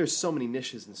 Like, there's so many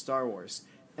niches in Star Wars,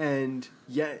 and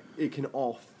yet it can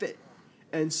all fit.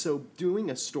 And so doing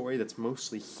a story that's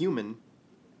mostly human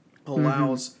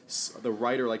allows the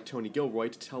writer like Tony Gilroy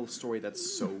to tell a story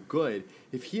that's so good.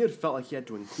 If he had felt like he had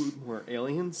to include more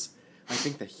aliens, I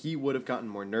think that he would have gotten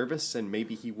more nervous, and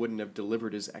maybe he wouldn't have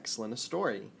delivered as excellent a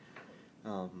story.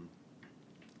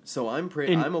 So I'm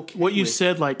okay. What you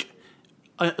said, like,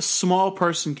 a small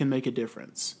person can make a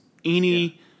difference. I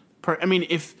mean,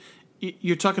 if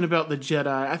you're talking about the Jedi,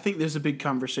 I think there's a big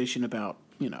conversation about,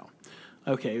 you know,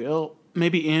 okay, well,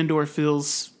 maybe Andor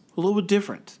feels a little bit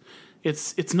different.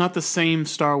 It's not the same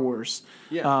Star Wars.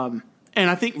 Yeah. And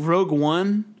I think Rogue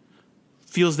One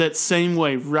feels that same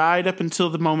way right up until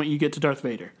the moment you get to Darth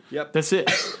Vader. Yep. That's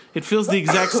it. It feels the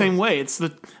exact same way. It's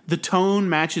the tone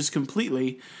matches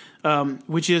completely,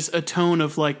 which is a tone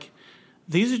of like,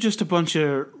 these are just a bunch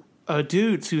of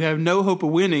dudes who have no hope of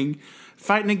winning,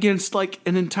 fighting against like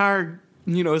an entire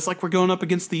it's like we're going up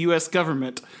against the U.S.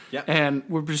 government, and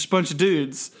we're just a bunch of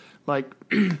dudes, like,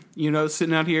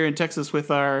 sitting out here in Texas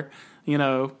with our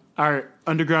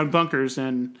underground bunkers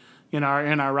and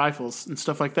our rifles and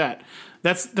stuff like that.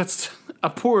 That's a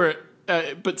poor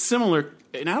but similar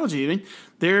analogy. I mean,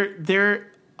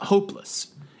 they're hopeless,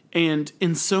 and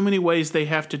in so many ways they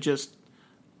have to just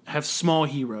have small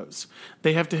heroes.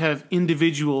 They have to have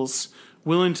individuals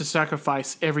willing to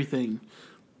sacrifice everything,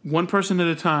 one person at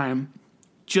a time,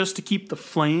 just to keep the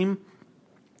flame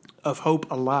of hope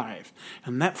alive.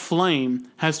 And that flame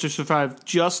has to survive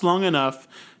just long enough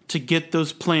to get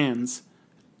those plans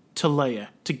to Leia,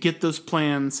 to get those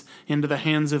plans into the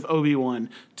hands of Obi-Wan,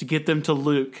 to get them to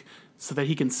Luke so that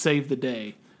he can save the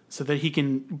day, so that he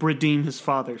can redeem his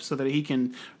father, so that he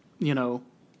can,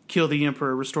 kill the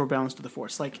Emperor, restore balance to the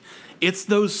Force. Like, it's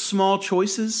those small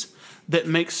choices that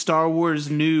make Star Wars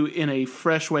new in a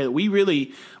fresh way. We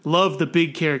really love the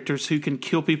big characters who can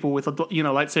kill people with,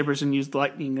 lightsabers and use the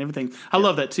lightning and everything. I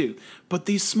love that too. But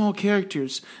these small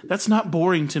characters, that's not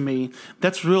boring to me.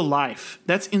 That's real life.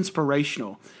 That's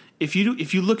inspirational. If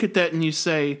you look at that and you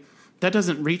say, that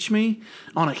doesn't reach me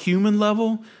on a human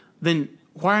level, then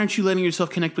why aren't you letting yourself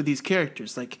connect with these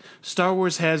characters? Like, Star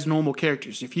Wars has normal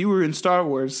characters. If you were in Star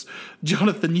Wars,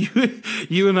 Jonathan,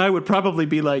 you and I would probably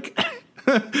be like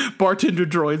bartender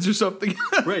droids or something.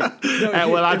 Right.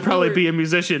 No, I'd probably be a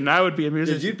musician. I would be a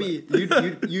musician.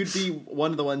 You'd be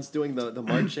one of the ones doing the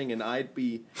marching, and I'd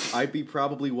be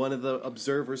probably one of the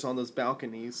observers on those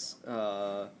balconies.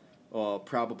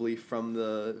 Probably from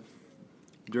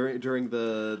during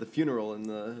the funeral and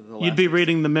the last You'd be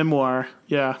reading the memoir.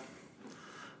 Yeah.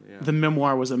 The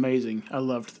memoir was amazing. I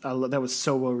loved that was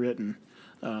so well written.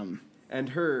 And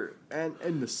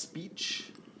the speech.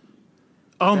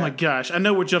 Oh my gosh! I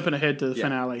know we're jumping ahead to the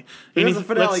finale. Because the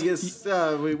finale is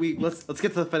let's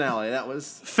get to the finale.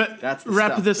 That's the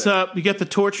wrap stuff this up. You get the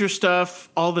torture stuff.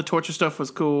 All the torture stuff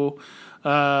was cool.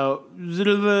 More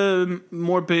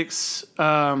Bix.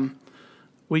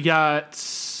 We got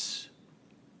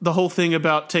the whole thing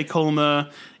about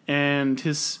Takolma and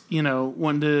his,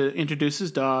 wanting to introduce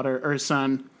his daughter or his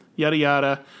son. Yada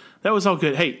yada. That was all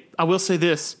good. Hey, I will say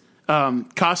this: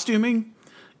 costuming.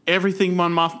 Everything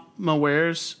Mon Mothma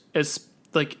wears,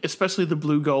 especially the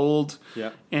blue gold.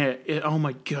 Yeah. And oh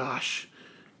my gosh,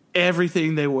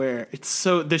 everything they wear. It's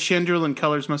so the Chandrilan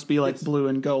colors must be like blue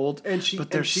and gold, but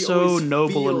they're so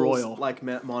noble and royal. Like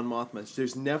Mon Mothma.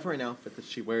 There's never an outfit that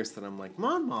she wears that I'm like,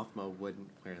 Mon Mothma wouldn't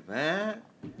wear that.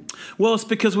 Well, it's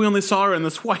because we only saw her in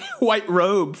this white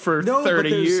robe for 30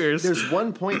 years. There's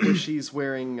one point where she's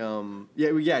wearing.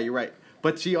 Yeah, you're right.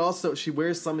 But she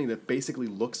wears something that basically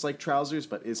looks like trousers,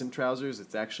 but isn't trousers.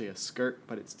 It's actually a skirt,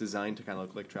 but it's designed to kind of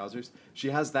look like trousers.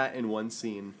 She has that in one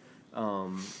scene,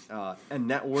 and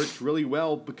that worked really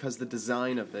well because the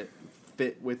design of it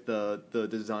fit with the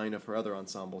design of her other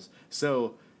ensembles.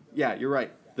 So, yeah, you're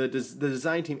right. The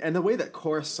design team, and the way that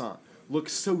Coruscant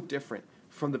looks so different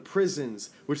from the prisons,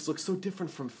 which looks so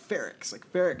different from Ferrix.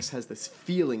 Like, Ferrix has this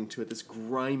feeling to it, this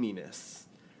griminess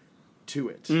to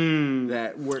it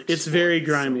that works. It's very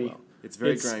grimy. So well. It's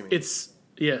very grimy.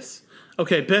 Yes.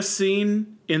 Okay, best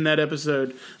scene in that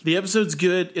episode. The episode's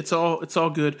good. It's all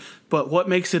good. But what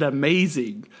makes it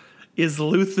amazing is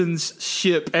Luthen's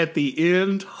ship at the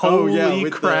end. Holy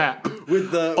crap!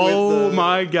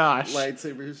 My gosh!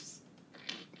 Lightsabers.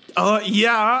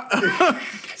 Yeah.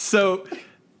 So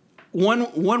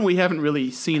one we haven't really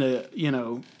seen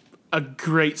a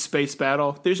great space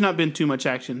battle. There's not been too much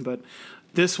action, but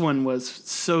this one was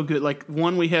so good. Like,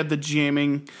 we had the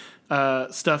jamming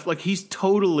stuff. Like, he's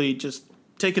totally just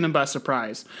taken him by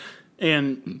surprise.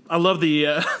 And I love the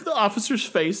officer's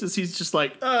face as he's just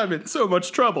like, I'm in so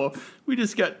much trouble. We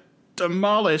just got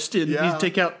demolished, and you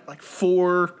take out like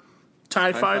 4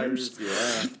 TIE fighters.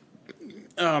 Yeah.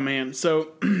 Oh man. So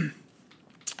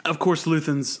of course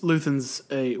Luthen's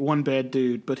a one bad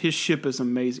dude, but his ship is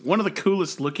amazing. One of the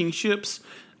coolest looking ships.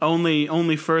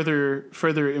 Only further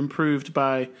improved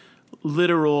by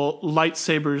literal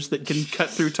lightsabers that can cut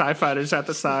through TIE fighters at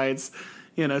the sides,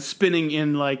 spinning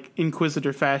in like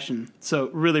Inquisitor fashion.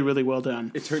 So really, really well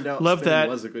done. It turned out Love that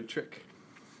was a good trick.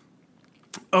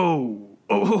 Oh,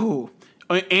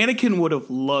 Anakin would have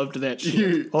loved that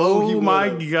shit. Oh my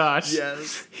gosh.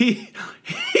 Yes. He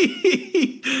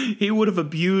would have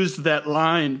abused that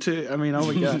line too. I mean,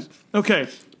 oh my gosh. Okay.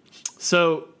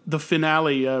 So the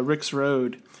finale, Rick's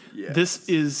Road. Yes. This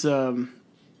is I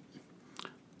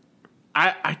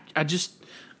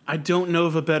don't know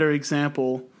of a better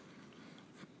example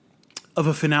of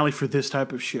a finale for this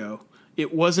type of show.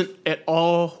 It wasn't at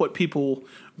all what people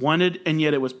wanted, and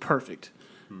yet it was perfect.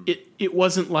 it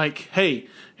wasn't like, hey,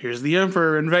 here's the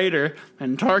Emperor and Vader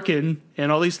and Tarkin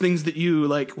and all these things that you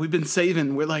like we've been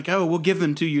saving. We're like, oh, we'll give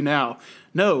them to you now.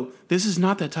 No, this is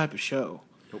not that type of show.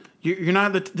 Nope. You're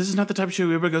not. This is not the type of show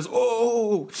where everybody goes,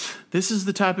 oh. This is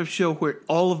the type of show where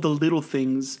all of the little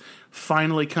things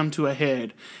finally come to a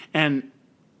head. And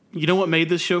you know what made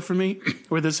this show for me,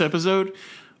 or this episode?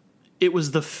 It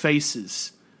was the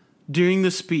faces during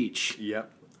the speech.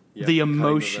 Yep. The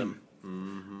emotion.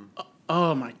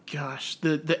 Oh my gosh,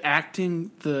 the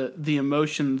acting, the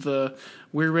emotion, the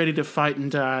we're ready to fight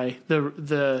and die.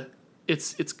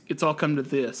 It's all come to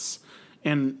this,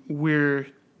 and we're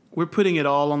putting it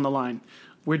all on the line.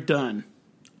 We're done.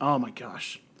 Oh my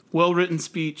gosh, well written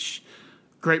speech,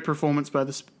 great performance by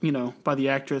the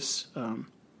actress.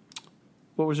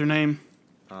 What was her name?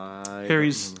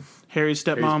 Harry's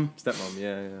stepmom. Stepmom,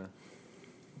 yeah.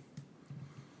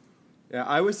 Yeah,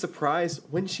 I was surprised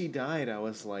when she died. I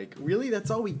was like, really?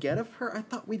 That's all we get of her? I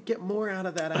thought we'd get more out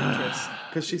of that actress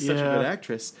because she's such a good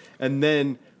actress. And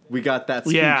then we got that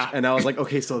speech, and I was like,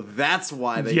 okay, so that's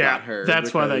why they got her.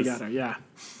 That's why they got her, yeah.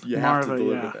 You have to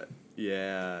deliver that.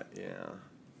 Yeah.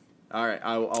 All right,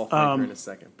 I'll thank her in a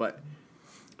second. But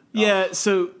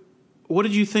so what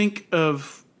did you think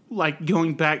of like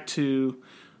going back to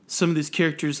some of these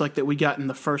characters like that we got in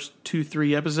the first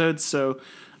 2-3 episodes? So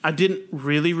I didn't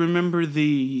really remember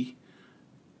there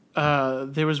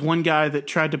was one guy that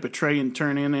tried to betray and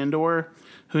turn in Andor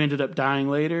who ended up dying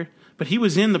later. But he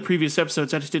was in the previous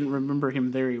episodes. I just didn't remember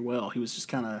him very well. He was just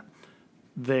kind of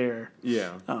there.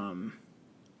 Yeah.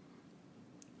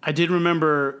 I did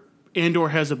remember Andor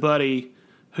has a buddy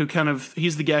who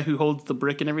he's the guy who holds the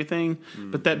brick and everything. Mm-hmm.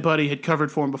 But that buddy had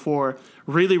covered for him before.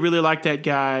 Really, really liked that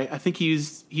guy. I think he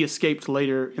escaped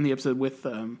later in the episode with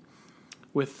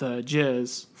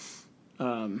Jez.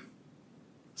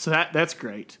 So that's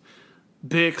great.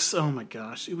 Bix, oh my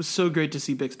gosh. It was so great to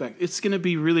see Bix back. It's going to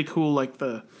be really cool, like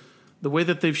the way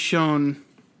that they've shown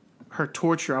her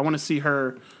torture. I want to see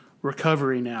her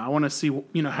recovery now. I want to see,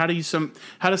 how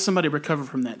does somebody recover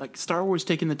from that? Like Star Wars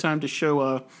taking the time to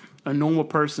show a normal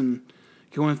person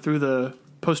going through the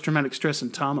post-traumatic stress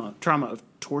and trauma of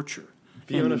torture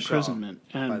and imprisonment.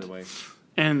 Shaw, by the way.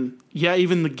 And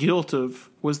even the guilt of,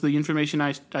 was the information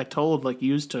I told like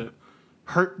used to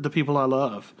hurt the people I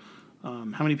love?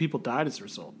 How many people died as a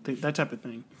result? That type of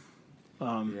thing.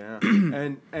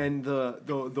 And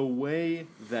the way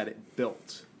that it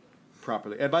built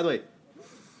properly. And by the way,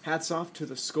 hats off to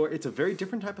the score. It's a very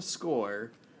different type of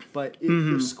score, but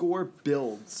the score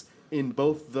builds in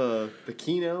both the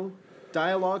Kino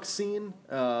dialogue scene,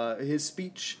 his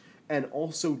speech, and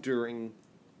also during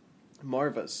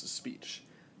Marva's speech.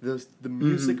 The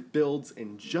music builds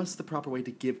in just the proper way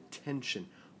to give tension.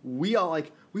 We all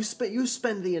you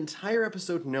spend the entire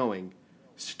episode knowing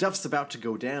stuff's about to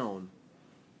go down,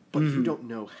 but you don't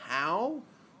know how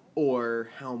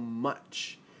or how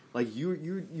much. Like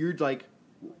you're like,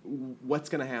 what's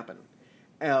gonna happen?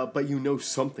 But you know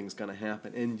something's gonna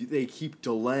happen, and they keep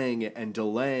delaying it and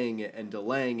delaying it and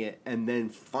delaying it, and then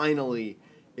finally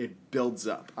it builds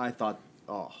up. I thought,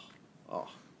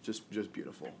 just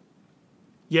beautiful.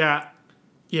 Yeah,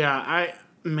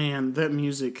 that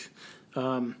music,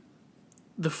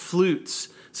 the flutes.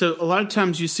 So a lot of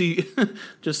times you see,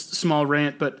 just small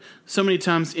rant, but so many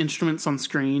times instruments on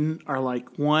screen are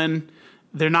like, one,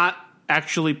 they're not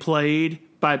actually played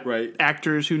by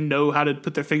actors who know how to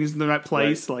put their fingers in the right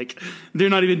place. Right. Like they're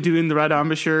not even doing the right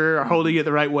embouchure or holding it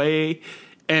the right way.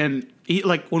 And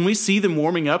when we see them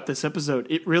warming up this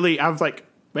episode, I was like,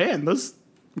 man, those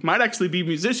might actually be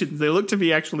musicians. They look to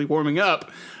be actually warming up.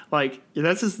 Like,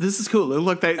 this is cool. It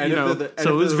looked like that,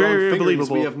 so it was very, very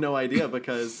believable. We have no idea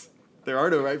because there are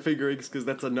no right fingerings because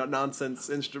that's a nonsense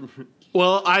instrument.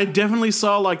 Well, I definitely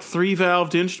saw like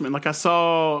 3-valved instrument. Like I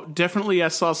saw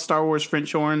Star Wars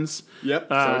French horns. Yep.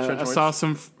 I saw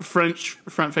some French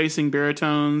front-facing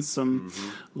baritones. Some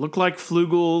look like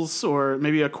flugels or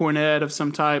maybe a cornet of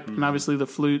some type, and obviously the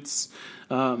flutes.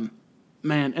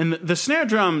 Man, and the snare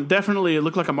drum definitely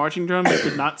looked like a marching drum. It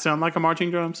did not sound like a marching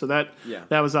drum, so that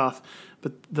was off.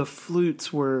 But the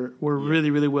flutes were really,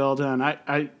 really well done.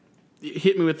 It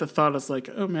hit me with the thought. I was like,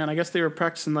 oh man, I guess they were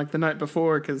practicing like the night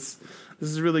before because this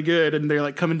is really good. And they're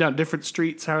like coming down different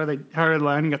streets. How are they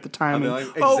lining up the timing?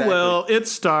 Exactly. Oh well,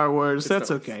 it's Star Wars. That's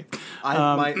okay.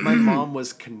 My mom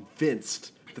was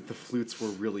convinced that the flutes were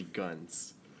really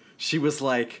guns. She was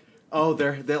like, oh,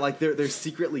 they're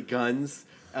secretly guns.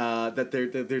 That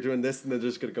they're doing this and they're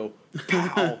just gonna go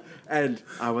pow. And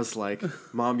I was like,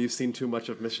 Mom, you've seen too much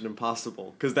of Mission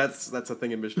Impossible because that's a thing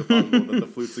in Mission Impossible that the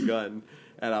flute's a gun.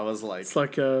 And I was like, it's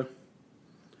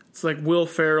like Will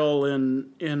Ferrell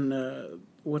in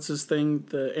what's his thing?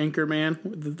 The anchor man,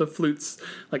 the flute's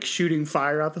like shooting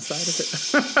fire out the side of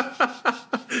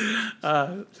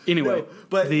it. Anyway,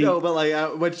 but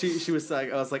like when she was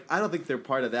like, I was like, I don't think they're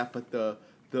part of that, but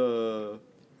the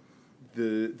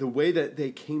way that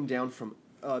they came down from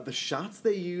the shots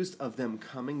they used of them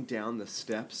coming down the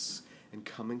steps and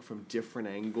coming from different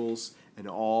angles and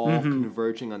all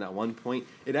converging on that one point,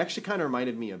 it actually kind of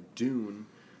reminded me of Dune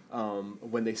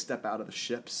when they step out of the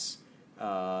ships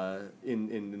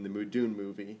in the Dune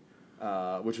movie,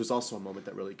 which was also a moment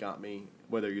that really got me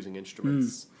where they're using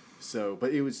instruments. So,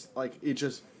 but it was like it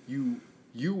just you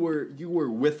were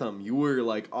with them. You were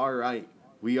like, all right,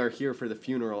 we are here for the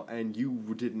funeral, and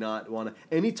you did not want to.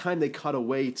 Anytime they cut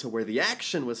away to where the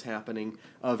action was happening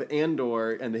of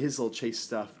Andor and his little chase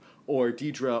stuff, or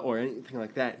Deidre, or anything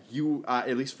like that, you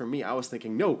at least for me, I was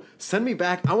thinking, no, send me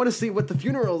back. I want to see what the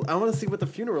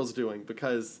funeral's doing,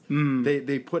 because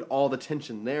they put all the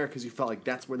tension there because you felt like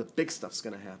that's where the big stuff's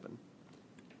going to happen.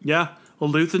 Yeah.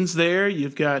 Well, Luthen's there.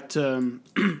 You've got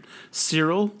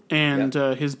Cyril and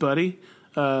his buddy,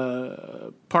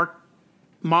 Mark.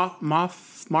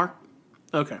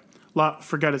 Okay.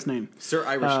 Forgot his name. Sir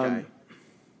Irish guy.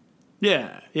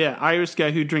 Yeah. Irish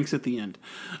guy who drinks at the end.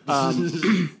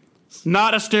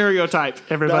 Not a stereotype,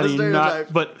 everybody.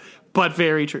 But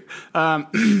very true.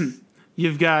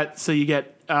 You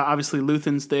get obviously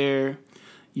Luthen's there.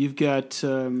 You've got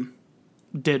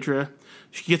Dedra.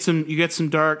 You get some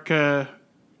dark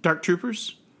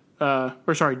troopers.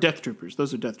 Death troopers.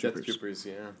 Those are death troopers. Death troopers,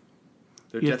 yeah.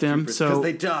 They're death troopers because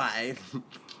they die.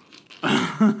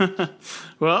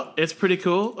 Well, it's pretty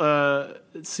cool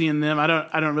seeing them.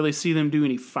 I don't really see them do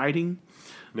any fighting.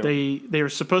 No. They are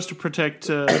supposed to protect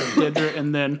Dedra,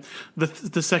 and then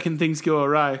the second things go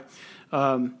awry.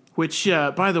 Which,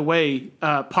 by the way,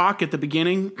 Pac at the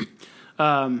beginning,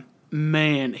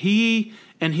 man, he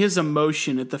and his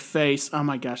emotion at the face. Oh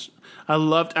my gosh,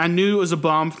 I knew it was a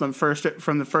bomb from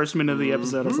the first minute of the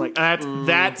episode. I was like,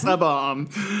 that's a bomb.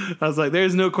 I was like,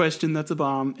 there's no question that's a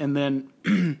bomb. And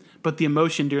then, but the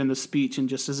emotion during the speech and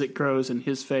just as it grows in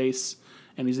his face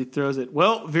and as he throws it,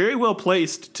 well, very well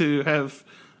placed to have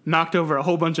knocked over a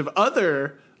whole bunch of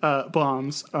other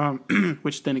bombs,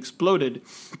 which then exploded.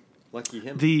 Lucky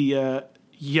him. It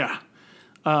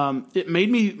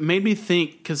made me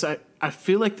think, because I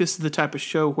feel like this is the type of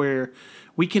show where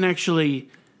we can actually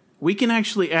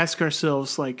ask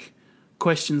ourselves like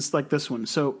questions like this one.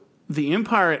 So the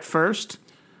Empire at first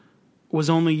was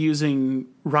only using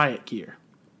riot gear,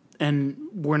 and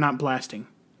we're not blasting.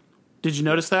 Did you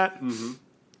notice that? Mm-hmm.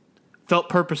 Felt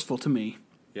purposeful to me.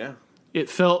 Yeah. It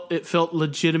felt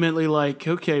legitimately like,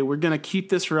 okay, we're gonna keep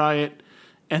this riot,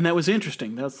 and that was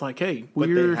interesting. That's like, hey, but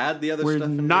they had the other stuff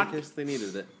in case they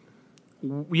needed it.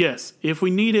 Yes, if we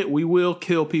need it, we will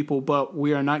kill people, but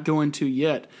we are not going to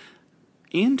yet.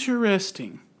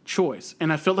 Interesting choice,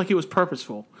 and I felt like it was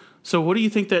purposeful. So what do you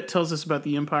think that tells us about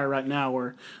the Empire right now,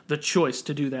 or the choice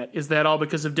to do that? Is that all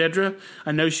because of Dedra?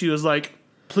 I know she was like,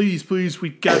 please, we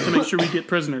got to make sure we get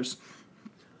prisoners.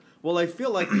 Well, I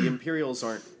feel like the Imperials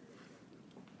aren't...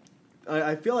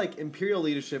 I feel like Imperial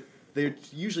leadership, they're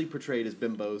usually portrayed as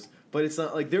bimbos, but it's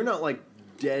not like they're not like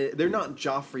dead. They're not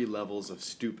Joffrey levels of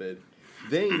stupid.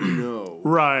 They know.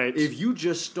 Right. If you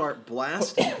just start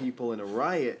blasting people in a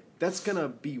riot, that's going to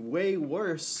be way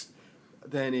worse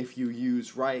than if you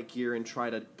use riot gear and try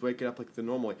to break it up like the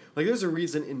normal way. Like, there's a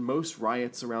reason in most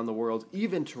riots around the world,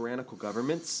 even tyrannical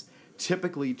governments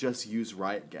typically just use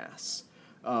riot gas.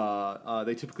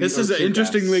 They typically. This is an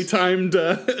interestingly timed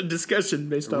discussion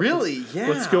based on really, yeah.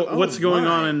 What's going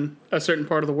on in a certain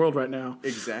part of the world right now?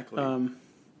 Exactly.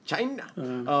 China.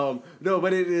 No,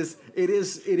 but it is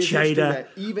interesting that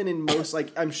even in most,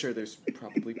 like, I'm sure there's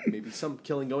probably maybe some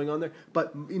killing going on there,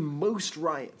 but in most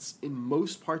riots in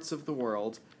most parts of the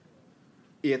world,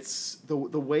 it's the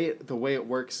way it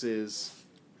works is.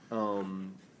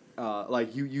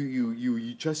 Like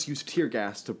you just use tear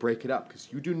gas to break it up because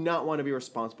you do not want to be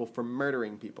responsible for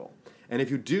murdering people. And if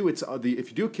you do, if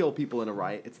you do kill people in a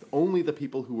riot, it's only the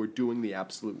people who are doing the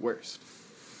absolute worst.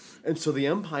 And so the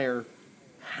Empire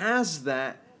has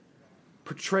that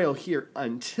portrayal here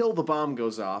until the bomb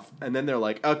goes off, and then they're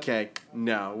like, okay,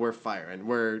 no, we're firing.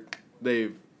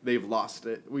 They've lost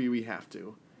it. We have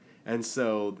to. And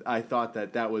so I thought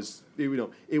that was,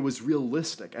 it was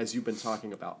realistic, as you've been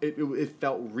talking about. It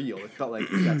felt real. It felt like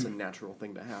that's a natural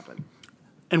thing to happen.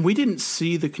 And we didn't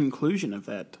see the conclusion of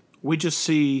that. We just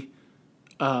see,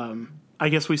 I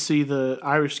guess we see the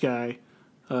Irish guy,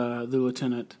 the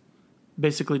lieutenant,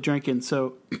 basically drinking.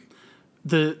 So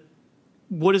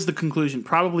what is the conclusion?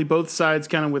 Probably both sides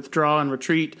kind of withdraw and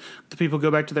retreat. The people go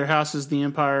back to their houses. The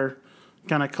Empire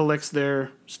kind of collects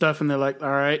their stuff, and they're like, all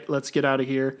right, let's get out of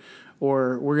here,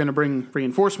 or we're going to bring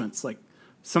reinforcements. Like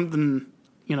something,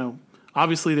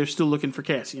 obviously they're still looking for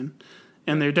Cassian,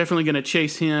 and they're definitely going to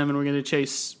chase him, and we're going to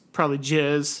chase probably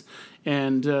Jez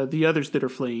and the others that are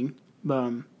fleeing.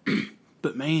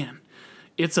 But man,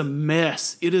 it's a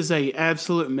mess. It is a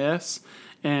absolute mess,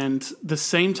 and the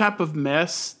same type of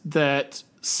mess that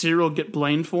Cyril get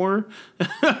blamed for,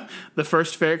 the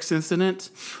first Ferrex incident.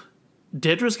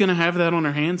 Dedra's going to have that on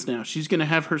her hands now. She's going to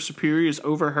have her superiors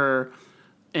over her,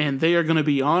 and they are going to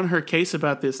be on her case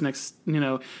about this next,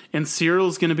 and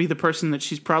Cyril's going to be the person that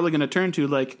she's probably going to turn to,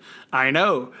 like, I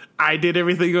know, I did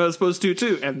everything I was supposed to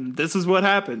too, and this is what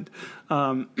happened.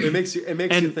 It makes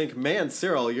you think, man,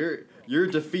 Cyril, your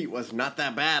defeat was not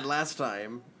that bad last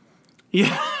time.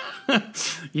 Yeah.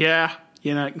 Yeah.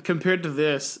 Compared to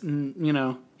this,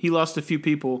 he lost a few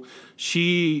people.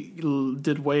 She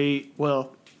did way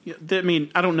well. I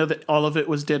mean, I don't know that all of it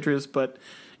was Dedra's, but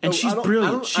she's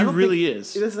brilliant. She really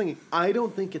is. I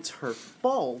don't think it's her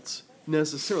fault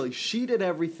necessarily. She did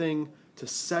everything to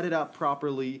set it up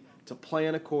properly, to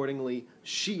plan accordingly.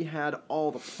 She had all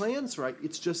the plans right.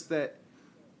 It's just that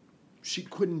she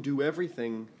couldn't do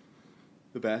everything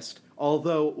the best.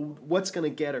 Although what's going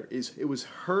to get her is it was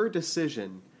her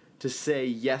decision to say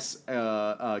yes,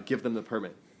 give them the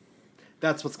permit.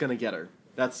 That's what's going to get her.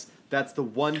 That's the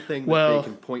one thing that they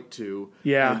can point to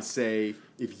and say,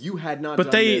 if you had not done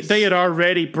this... But they had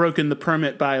already broken the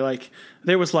permit by,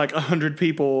 there was 100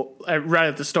 people right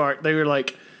at the start. They were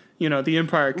like, the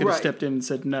Empire could have stepped in and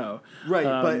said no.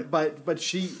 Right, but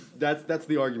that's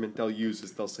the argument they'll use,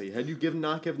 is they'll say, had you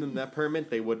not given them that permit,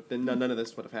 then none of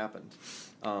this would have happened.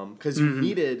 Because you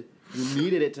needed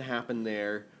it to happen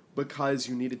there, because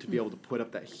you needed to be able to put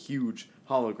up that huge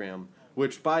hologram.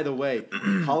 Which, by the way,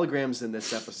 holograms in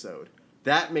this episode,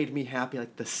 that made me happy.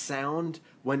 Like the sound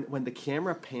when the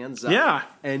camera pans up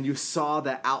and you saw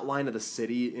the outline of the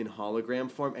city in hologram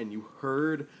form and you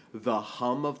heard the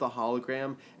hum of the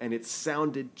hologram and it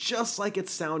sounded just like it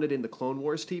sounded in the Clone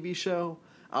Wars TV show.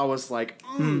 I was like,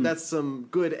 that's some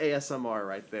good ASMR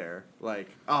right there. Like,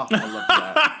 oh, I love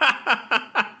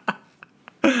that.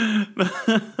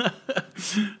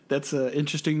 That's an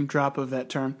interesting drop of that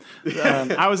term.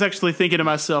 I was actually thinking to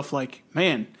myself, like,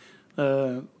 man,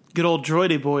 good old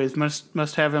droidy boys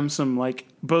must have him some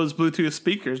Bose Bluetooth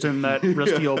speakers in that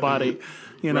rusty old body,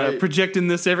 projecting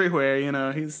this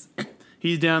everywhere.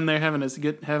 He's down there having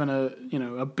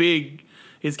a big.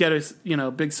 He's got a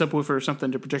big subwoofer or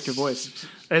something to project your voice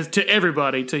as to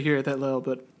everybody to hear at that level,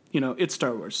 but. It's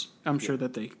Star Wars. I'm sure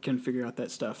that they can figure out that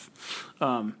stuff.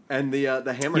 And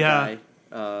the hammer guy.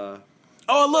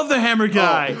 I love the hammer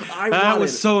guy. That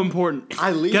was so important.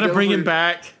 Gotta bring him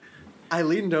back. I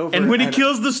leaned over. And when he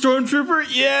kills the stormtrooper,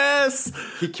 yes!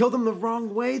 He killed him the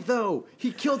wrong way, though.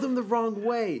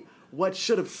 What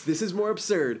should have... This is more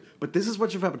absurd, but this is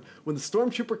what should have happened. When the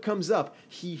stormtrooper comes up,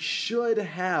 he should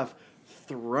have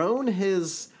thrown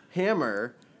his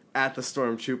hammer at the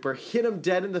stormtrooper, hit him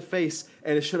dead in the face,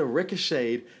 and it should have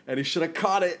ricocheted, and he should have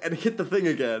caught it and hit the thing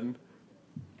again.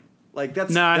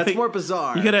 That's more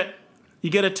bizarre.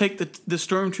 You gotta take the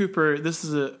stormtrooper. This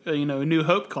is a New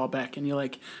Hope callback, and you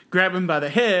grab him by the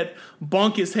head,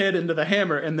 bonk his head into the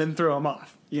hammer, and then throw him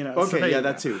off. Okay,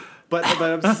 that too. But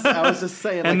I was just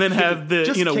saying, and then have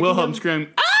the Wilhelm scream.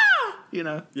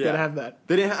 Gotta have that.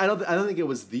 I don't think it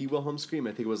was the Wilhelm scream.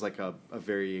 I think it was a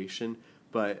variation,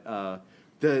 but.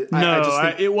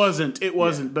 It wasn't. It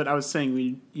wasn't. But I was saying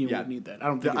you would need that. I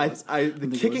don't think it was.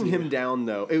 The kicking him down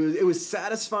though, it was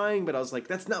satisfying. But I was like,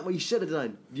 that's not what you should have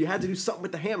done. You had to do something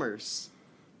with the hammers.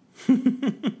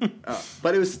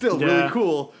 But it was still really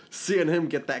cool seeing him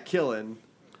get that kill in.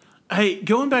 Hey,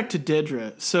 going back to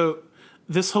Dedra. So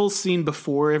this whole scene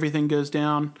before everything goes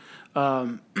down,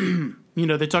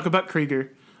 they talk about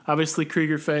Krieger. Obviously,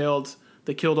 Krieger failed.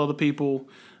 They killed all the people,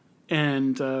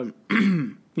 and.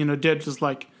 Dedra's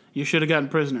like, you should have gotten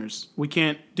prisoners. We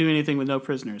can't do anything with no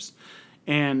prisoners.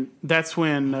 And that's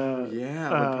when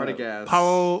Partagaz.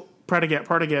 Paul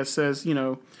Partagaz says,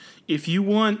 if you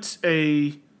want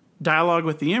a dialogue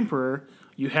with the Emperor,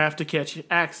 you have to catch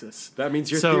Axis. That means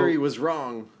your theory was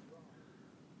wrong.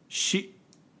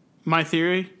 My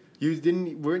theory?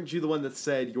 Weren't you the one that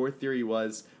said your theory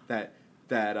was that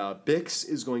Bix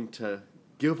is going to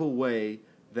give away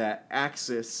that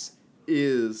Axis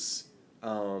is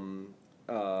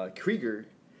Krieger,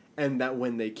 and that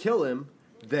when they kill him,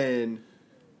 then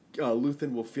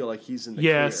Luthen will feel like he's in the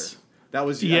clear. That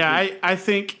was I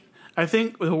think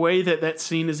the way that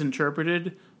scene is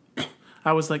interpreted,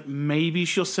 I was like, maybe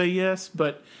she'll say yes,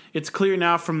 but it's clear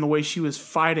now from the way she was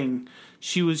fighting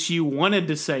She wanted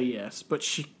to say yes, but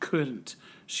she couldn't.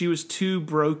 She was too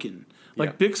broken.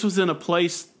 Like Bix was in a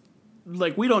place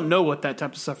like we don't know what that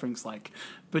type of suffering's like,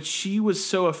 but she was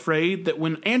so afraid that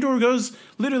when Andor goes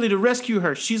literally to rescue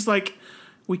her, she's like,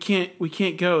 we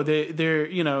can't go.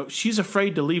 They're she's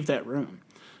afraid to leave that room.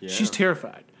 Yeah. She's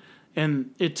terrified,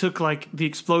 and it took like the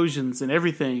explosions and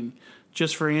everything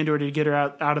just for Andor to get her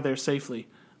out of there safely,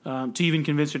 to even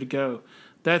convince her to go.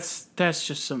 That's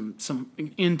just some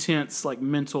intense like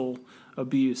mental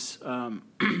abuse.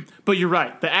 But you're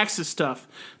right, the Axis stuff.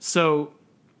 So,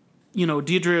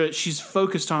 Dedra, she's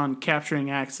focused on capturing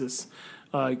Axis.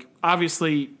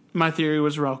 Obviously, my theory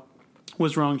was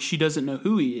wrong. She doesn't know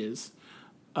who he is.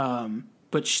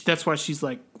 But that's why she's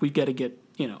like, we got to get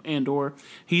Andor.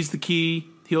 He's the key.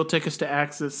 He'll take us to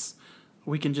Axis.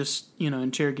 We can just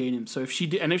interrogate him. So if she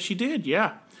did,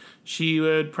 yeah, she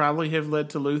would probably have led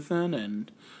to Luthen,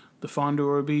 and the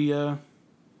Fondor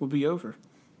would be over.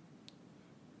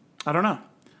 I don't know.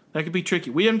 That could be tricky.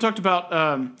 We haven't talked about...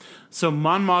 so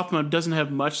Mon Mothma doesn't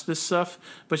have much this stuff,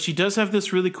 but she does have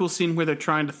this really cool scene where they're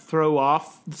trying to throw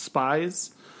off the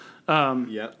spies.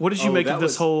 What did you make of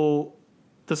this whole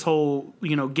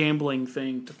gambling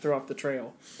thing to throw off the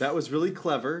trail? That was really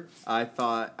clever. I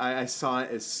thought... I saw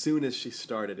it as soon as she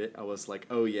started it. I was like,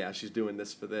 oh yeah, she's doing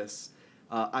this for this.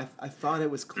 I thought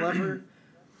it was clever.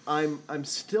 I'm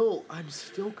still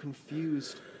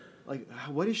confused. Like,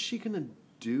 what is she gonna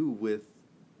do with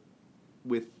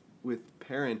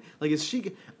Perrin? Like, is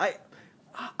she?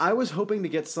 I was hoping to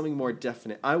get something more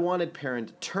definite. I wanted Perrin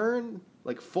to turn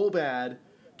like full bad,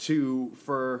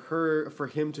 for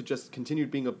him to just continue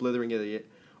being a blithering idiot,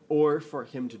 or for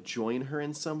him to join her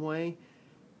in some way.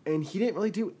 And he didn't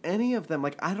really do any of them.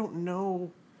 Like, I don't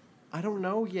know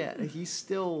yet. He's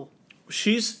still.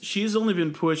 She's only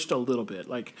been pushed a little bit.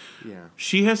 Like, yeah.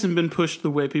 She hasn't been pushed the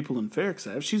way people in Ferrix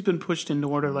have. She's been pushed into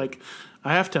order, like,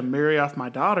 I have to marry off my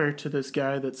daughter to this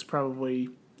guy that's probably,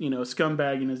 a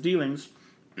scumbag in his dealings.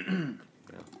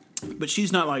 But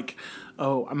she's not like,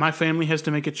 oh, my family has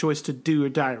to make a choice to do or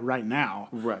die right now.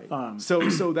 Right. So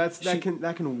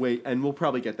that can wait, and we'll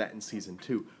probably get that in season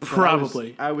 2.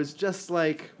 Probably. I was just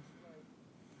like,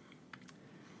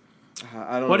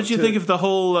 I don't know. What did you think of the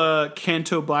whole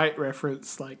Canto Bight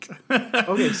reference? Like,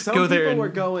 okay, some go there people and were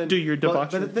going, do your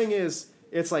debauchery. But the thing is,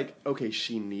 it's like, okay,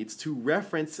 she needs to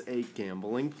reference a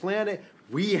gambling planet.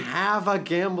 We have a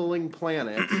gambling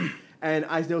planet. And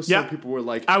I know some people were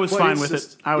like... I was fine with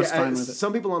it. I was fine with it.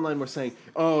 Some people online were saying,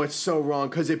 oh, it's so wrong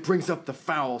because it brings up the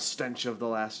foul stench of The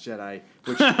Last Jedi,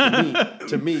 which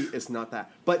to me is not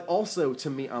that. But also, to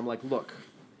me, I'm like, look,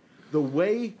 the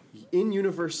way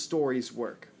in-universe stories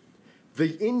work,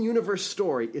 the in-universe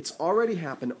story, it's already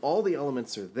happened, all the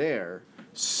elements are there,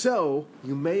 so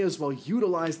you may as well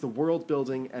utilize the world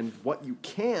building and what you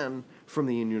can from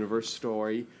the in-universe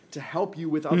story to help you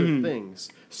with other things.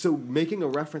 So making a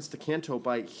reference to Canto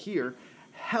Bight here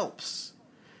helps.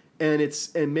 And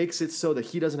it makes it so that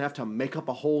he doesn't have to make up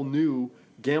a whole new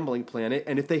gambling planet.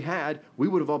 And if they had, we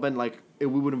would have all been like, we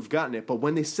would have gotten it. But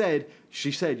when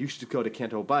she said you should go to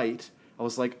Canto Bight, I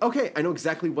was like, okay, I know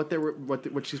exactly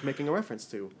what she's making a reference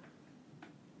to.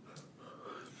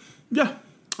 Yeah,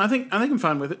 I think I'm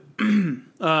fine with it.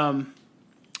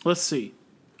 Let's see.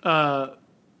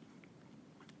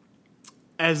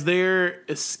 As they're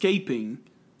escaping,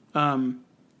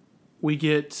 we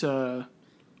get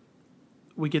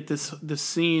this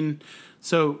scene.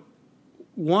 So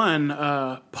one,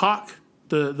 Pock,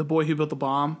 the boy who built the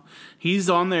bomb, he's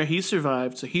on there. He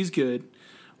survived, so he's good.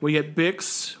 We got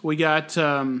Bix. We got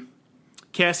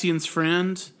Cassian's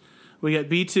friend. We got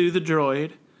B2, the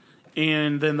droid,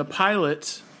 and then the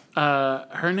pilot.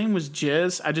 Her name was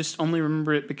Jez. I just only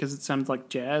remember it because it sounded like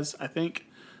jazz, I think.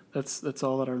 That's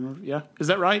all that I remember. Yeah. Is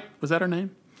that right? Was that her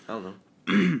name? I don't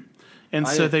know. And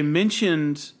so they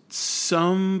mentioned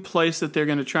some place that they're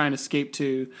going to try and escape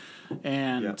to,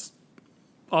 and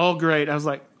all great. I was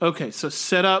like, okay, so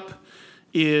setup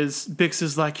is Bix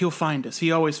is like, he'll find us.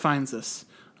 He always finds us.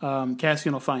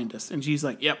 Cassian will find us. And she's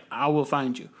like, yep, I will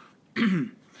find you.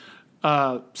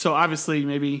 So obviously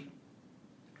maybe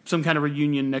some kind of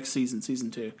reunion next season,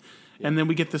 season 2. And then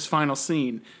we get this final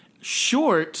scene.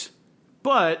 Short,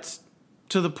 but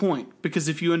to the point, because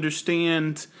if you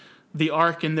understand the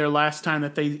arc in their last time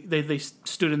that they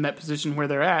stood in that position where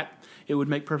they're at, it would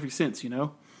make perfect sense,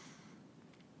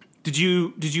 Did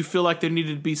you feel like there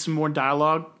needed to be some more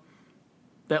dialogue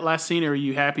that last scene, or are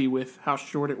you happy with how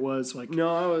short it was? Like,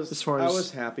 no, I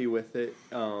was happy with it.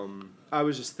 I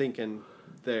was just thinking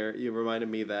there. You reminded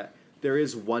me that there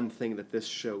is one thing that this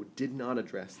show did not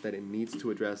address that it needs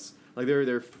to address. Like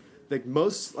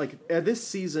this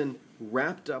season,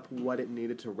 wrapped up what it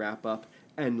needed to wrap up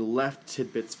and left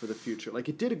tidbits for the future. Like,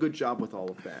 it did a good job with all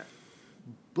of that.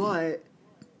 But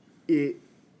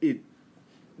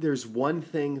there's one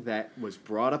thing that was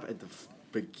brought up at the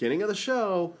beginning of the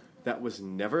show that was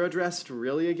never addressed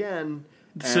really again.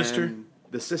 The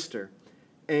sister.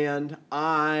 And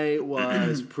I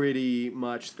was pretty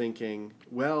much thinking,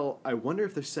 well, I wonder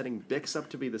if they're setting Bix up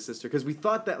to be the sister. Because we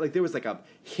thought that, like, there was, like, a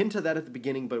hint of that at the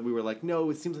beginning, but we were like, no,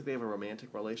 it seems like they have a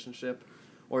romantic relationship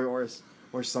or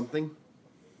something.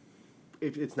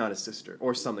 It's not his sister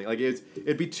or something. Like,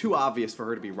 it'd be too obvious for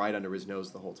her to be right under his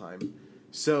nose the whole time.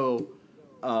 So,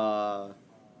 I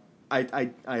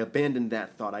abandoned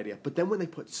that thought idea. But then when they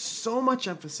put so much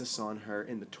emphasis on her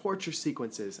in the torture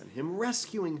sequences and him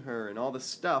rescuing her and all this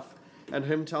stuff, and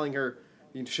him telling her,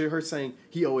 her saying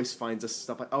he always finds us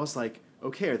stuff, I was like,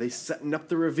 okay, are they setting up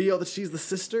the reveal that she's the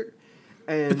sister?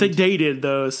 But they dated,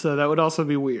 though, so that would also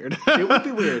be weird. It would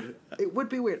be weird. It would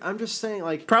be weird. I'm just saying,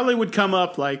 like... Probably would come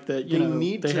up like that,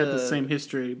 they had the same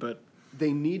history, but...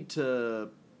 They need to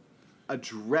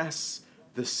address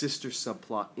the sister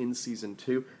subplot in Season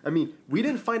 2. I mean, we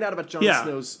didn't find out about Jon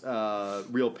Snow's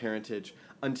real parentage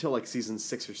until, like, Season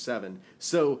 6 or 7.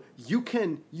 So you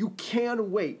can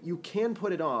wait. You can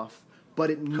put it off, but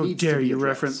it needs to be addressed. How dare you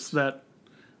reference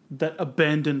that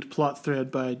abandoned plot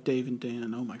thread by Dave and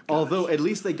Dan. Oh my gosh. Although at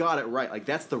least they got it right. Like,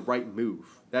 that's the right move.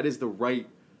 That is the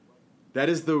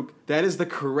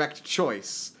correct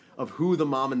choice of who the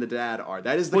mom and the dad are.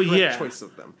 That is the correct choice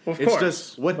of them. Of it's course,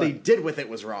 just what they did with it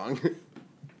was wrong.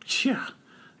 Yeah.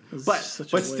 But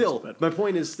still, my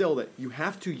point is still that you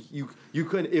have to you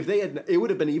could, if they had, it would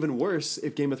have been even worse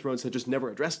if Game of Thrones had just never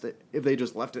addressed it, if they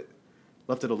just left it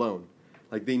alone.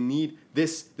 Like, they need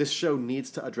this show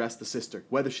needs to address the sister,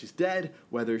 whether she's dead,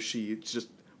 whether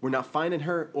we're not finding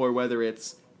her, or whether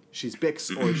it's she's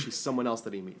Bix or she's someone else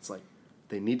that he meets. Like,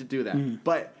 they need to do that.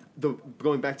 But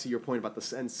going back to your point about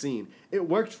the end scene, it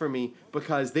worked for me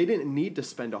because they didn't need to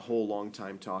spend a whole long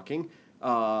time talking.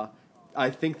 I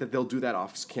think that they'll do that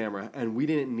off camera, and we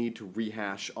didn't need to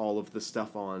rehash all of the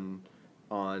stuff on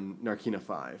Narkina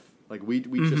 5. Like, we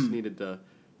just needed the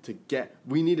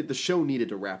show needed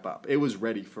to wrap up. It was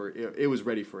ready for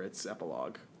its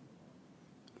epilogue.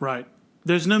 Right.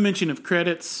 There's no mention of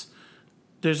credits.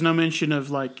 There's no mention of,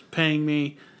 like, paying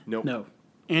me. Nope. No.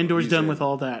 Andor's done with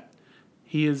all that.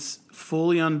 He is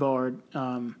fully on board.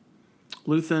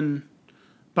 Luthen,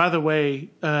 by the way,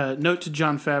 note to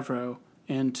Jon Favreau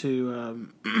and to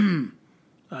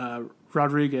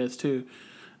Rodriguez, too.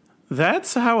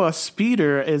 That's how a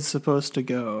speeder is supposed to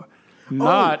go.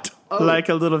 Not like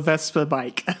a little Vespa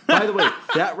bike. By the way,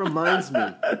 that reminds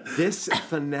me. This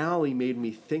finale made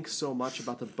me think so much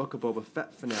about the Book of Boba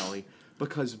Fett finale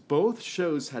because both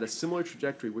shows had a similar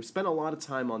trajectory. We spent a lot of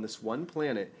time on this one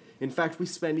planet. In fact, we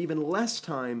spend even less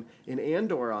time in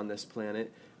Andor on this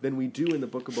planet than we do in the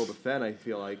Book of Boba Fett, I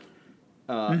feel like.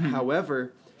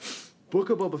 However, Book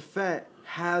of Boba Fett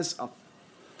has a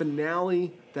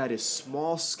finale that is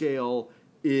small scale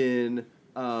in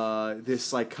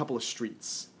this, like, couple of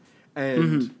streets.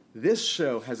 And this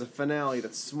show has a finale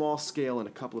that's small scale in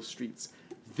a couple of streets.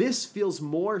 This feels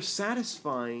more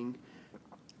satisfying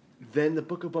than the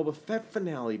Book of Boba Fett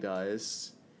finale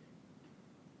does.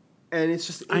 And it's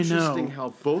just interesting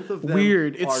how both of them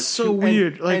weird. It's so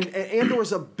weird. And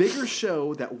Andor's a bigger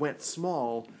show that went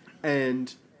small,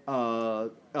 and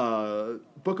Book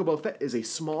of Boba Fett is a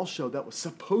small show that was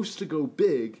supposed to go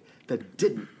big that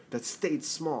didn't, that stayed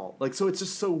small. Like, so it's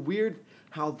just so weird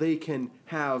how they can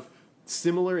have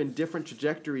similar and different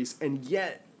trajectories, and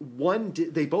yet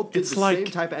they both did the same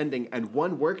type of ending, and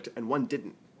one worked and one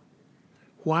didn't.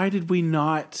 Why did we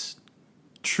not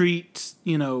treat,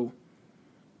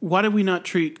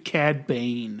 Cad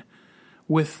Bane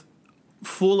with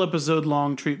full episode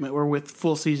long treatment or with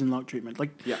full season long treatment?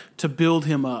 To build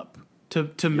him up,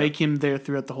 to make him there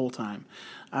throughout the whole time.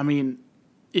 I mean,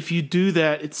 if you do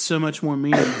that, it's so much more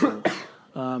meaningful.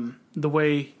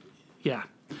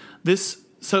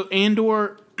 So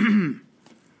Andor,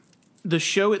 the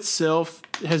show itself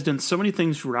has done so many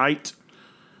things right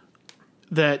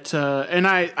that, and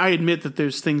I admit that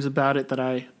there's things about it that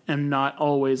I am not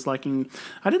always liking.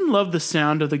 I didn't love the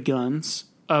sound of the guns,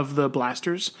 of the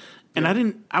blasters, and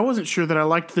I wasn't sure that I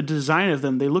liked the design of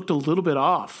them. They looked a little bit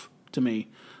off to me.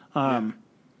 I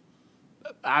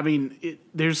mean,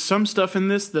 there's some stuff in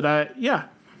this that I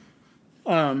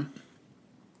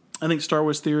think Star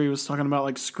Wars Theory was talking about,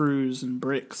 like, screws and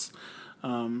bricks.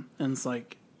 And it's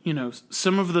like,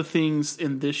 some of the things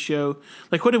in this show,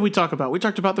 like, what did we talk about? We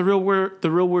talked about the real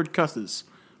word cusses,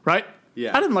 right?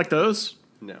 Yeah. I didn't like those.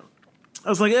 No. I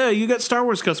was like, you got Star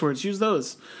Wars cuss words, use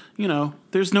those.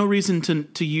 There's no reason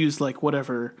to use like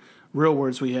whatever real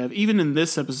words we have. Even in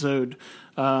this episode,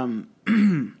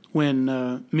 when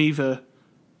Miva,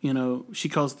 she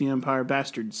calls the Empire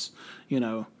bastards,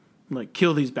 like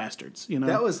kill these bastards,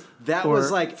 That was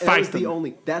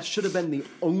that should have been the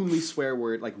only swear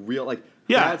word, like real, like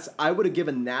I would have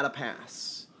given that a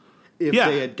pass if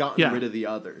they had gotten rid of the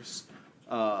others.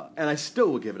 And I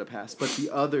still would give it a pass, but the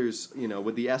others,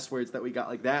 with the S words that we got,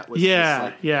 like that was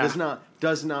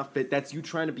does not fit. That's you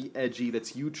trying to be edgy.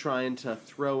 That's you trying to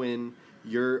throw in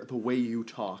the way you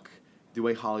talk, the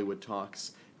way Hollywood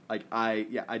talks. Like I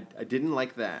didn't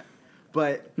like that,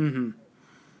 but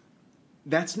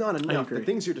that's not enough. The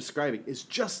things you're describing is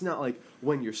just not like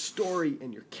when your story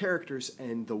and your characters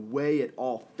and the way it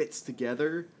all fits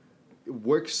together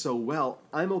works so well.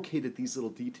 I'm okay that these little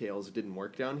details didn't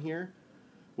work down here.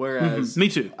 Whereas, me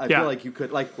too. I feel like you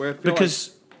could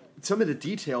because some of the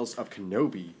details of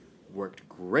Kenobi worked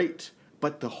great,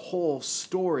 but the whole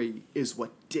story is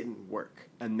what didn't work,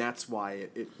 and that's why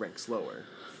it ranks lower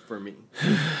for me.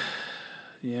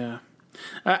 Yeah,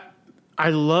 I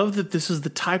love that this is the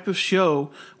type of show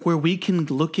where we can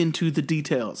look into the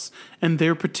details, and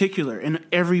they're particular, and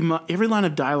every line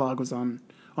of dialogue was on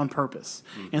purpose,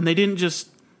 and they didn't just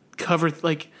cover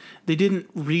they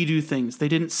didn't redo things. They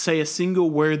didn't say a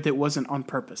single word that wasn't on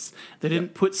purpose. They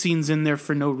didn't put scenes in there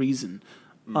for no reason.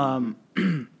 And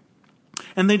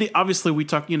they obviously we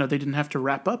talked. They didn't have to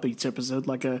wrap up each episode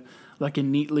like a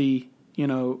neatly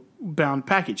bound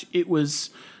package. It was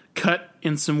cut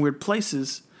in some weird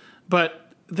places,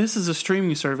 but this is a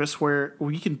streaming service where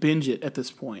you can binge it at this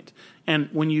point. And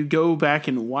when you go back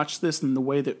and watch this in the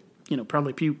way that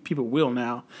probably people will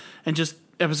now, and just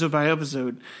episode by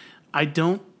episode, I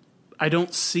don't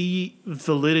see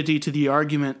validity to the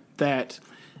argument that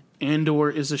Andor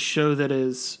is a show that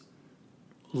is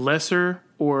lesser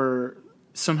or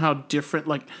somehow different.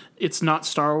 Like it's not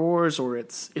Star Wars, or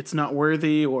it's not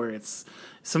worthy, or it's.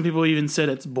 Some people even said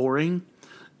it's boring.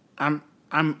 I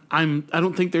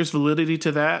don't think there's validity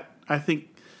to that. I think,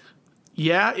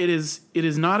 it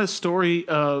is not a story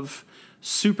of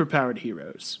superpowered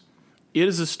heroes. It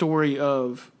is a story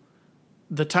of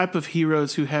the type of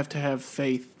heroes who have to have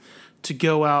faith to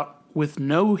go out with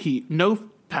no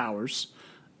powers.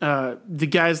 The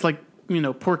guys like,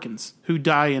 Porkins, who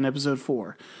die in episode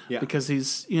 4 because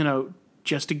he's,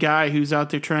 just a guy who's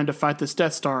out there trying to fight this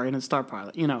Death Star in a Star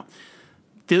Pilot.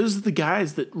 Those are the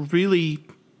guys that really,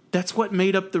 that's what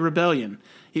made up the rebellion.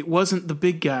 It wasn't the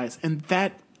big guys. And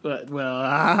that,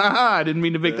 I didn't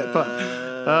mean to make that pun.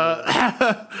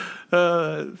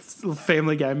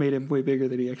 Family Guy made him way bigger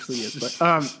than he actually is.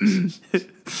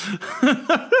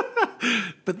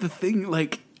 But the thing,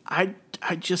 I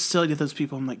just tell you those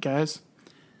people, I'm like, guys,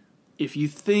 if you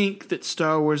think that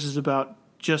Star Wars is about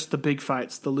just the big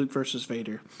fights, the Luke versus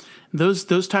Vader,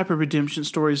 those type of redemption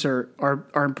stories are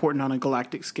important on a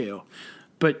galactic scale.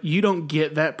 But you don't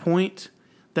get that point.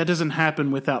 That doesn't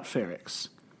happen without Ferrix.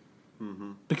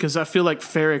 Because I feel like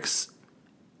Ferrix,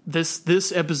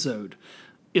 this episode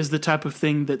is the type of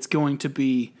thing that's going to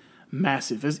be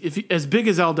massive. As big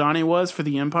as Aldhani was for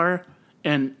the Empire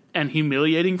and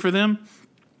humiliating for them,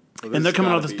 and they're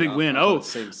coming out with this big win.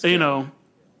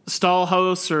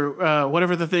 Stallhouse or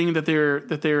whatever the thing that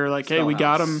they're like, hey, we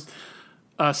got him.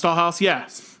 Stallhouse, yeah.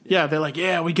 They're like,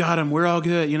 yeah, we got him. We're all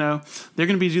good. They're going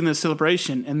to be doing this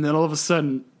celebration, and then all of a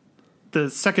sudden, the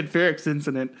second Ferrix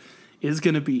incident is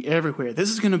going to be everywhere. This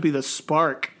is going to be the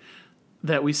spark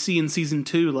that we see in season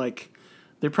 2. Like,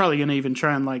 they're probably going to even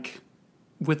try and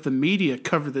with the media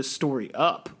cover this story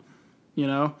up,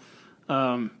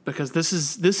 because this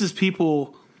is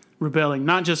people rebelling,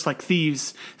 not just like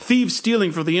thieves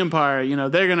stealing for the Empire.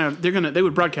 They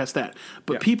would broadcast that,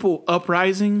 but people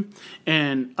uprising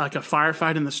and like a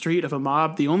firefight in the street of a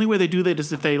mob. The only way they do that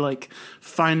is if they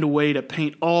find a way to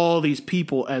paint all these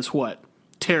people as what?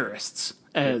 Terrorists,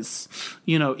 as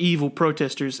evil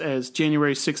protesters, as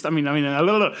January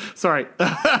 6th. Sorry,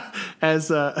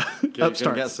 as upstarts.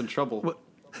 Gonna get us in trouble.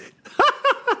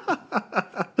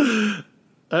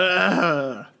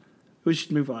 We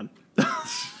should move on.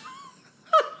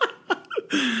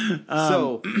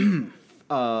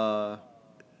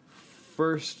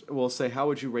 First we'll say, how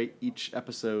would you rate each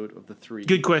episode of the 3?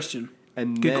 Good question.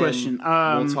 And Good then question.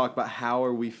 We'll talk about how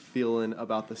are we feeling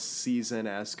about the season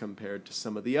as compared to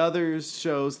some of the other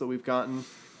shows that we've gotten.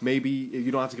 Maybe you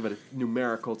don't have to give it a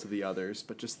numerical to the others,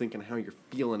 but just thinking how you're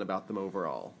feeling about them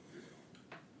overall.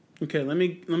 Okay, let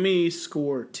me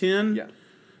score 10. Yeah.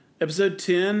 Episode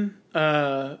 10,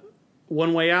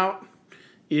 One Way Out,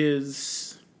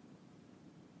 is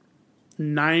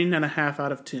 9.5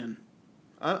 out of 10.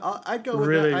 I'd go with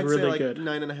Really, that. I'd really say like good.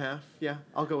 9.5. Yeah,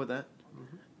 I'll go with that.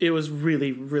 It was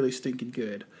really, really stinking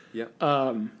good. Yeah.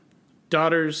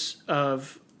 Daughters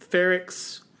of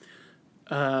Ferrix,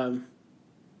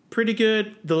 pretty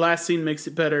good. The last scene makes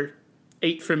it better.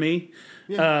 8 for me.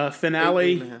 Yeah.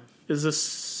 Finale 8.5. is a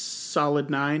solid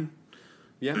 9.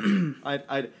 Yeah.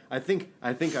 I think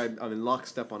I'm in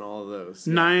lockstep on all of those.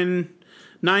 Yeah.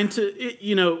 9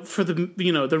 to for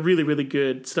the the really, really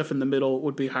good stuff in the middle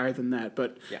would be higher than that.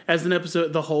 But as an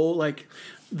episode, the whole like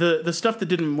the stuff that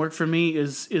didn't work for me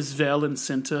is Vel and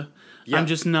Cinta. Yeah.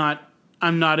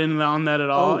 I'm not in on that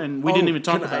at all, and we didn't even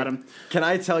talk about him. Can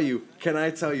I tell you?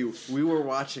 We were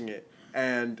watching it,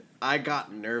 and I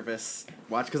got nervous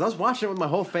because I was watching it with my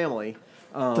whole family.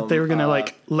 That they were gonna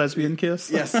lesbian kiss.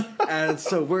 Yes, and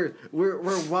so we're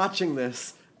watching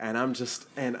this, and I'm just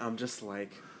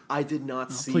like, I did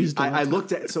not see. Please don't. I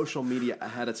looked at social media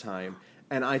ahead of time,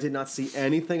 and I did not see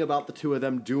anything about the two of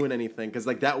them doing anything because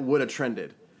like that would have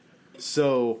trended.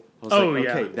 So I was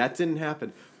okay, that didn't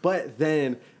happen. But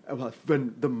then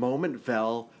when the moment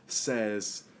Vel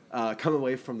says, "Come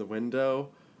away from the window,"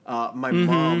 my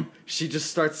mom, she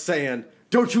just starts saying,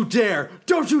 "Don't you dare!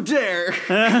 Don't you dare!"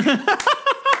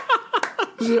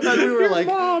 And we were like,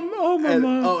 "Mom, my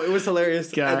mom!" Oh, it was hilarious.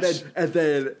 Gosh. And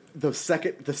then the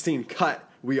second the scene cut,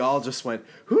 we all just went,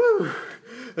 "Whew."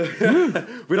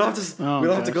 we don't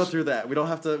have to go through that. We don't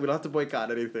have to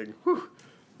boycott anything. Whew.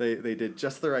 They did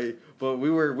just the right, but we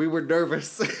were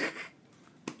nervous.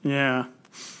 Yeah.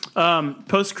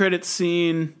 Post-credit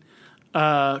scene,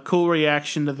 cool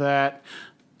reaction to that.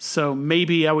 So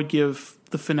maybe I would give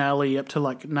the finale up to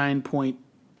like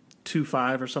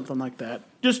 9.25 or something like that.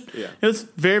 It was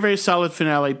very, very solid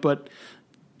finale, but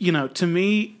to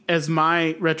me, as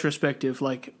my retrospective,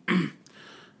 like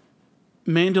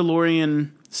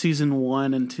Mandalorian season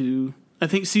 1 and 2, I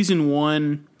think season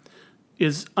 1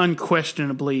 is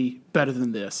unquestionably better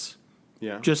than this.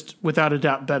 Yeah. Just without a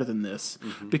doubt better than this.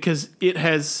 Because it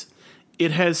has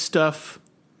stuff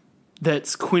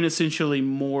that's quintessentially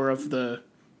more of the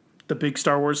big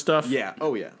Star Wars stuff. Yeah.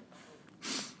 Oh yeah.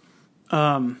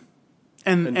 And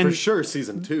for sure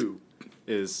season 2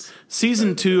 is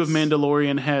season 2 of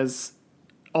Mandalorian has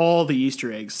all the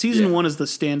Easter eggs. Season 1 is the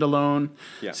standalone.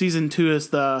 Yeah. Season 2 is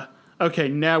the okay,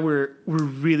 now we're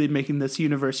really making this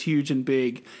universe huge and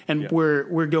big, and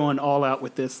we're going all out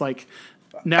with this. Like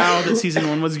now that season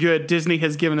 1 was good, Disney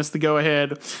has given us the go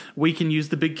ahead. We can use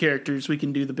the big characters. We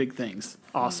can do the big things.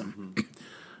 Awesome.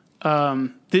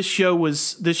 This show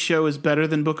is better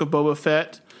than Book of Boba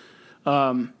Fett.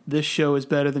 This show is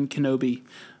better than Kenobi.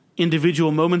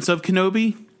 Individual moments of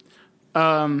Kenobi.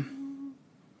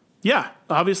 Yeah,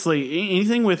 obviously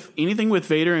anything with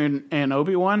Vader and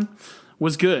Obi-Wan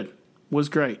was good. Was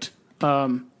great.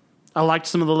 I liked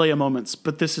some of the Leia moments,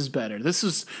 but this is better. This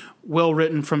is well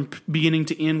written from beginning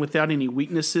to end without any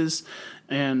weaknesses,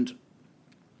 and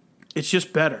it's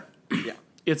just better. Yeah.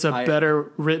 It's a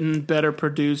better written, better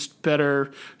produced,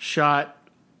 better shot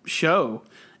show.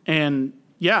 And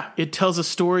yeah, it tells a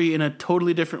story in a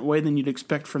totally different way than you'd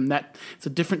expect from that. It's a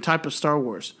different type of Star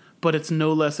Wars, but it's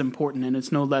no less important and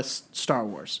it's no less Star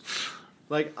Wars.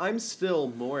 Like, I'm still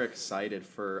more excited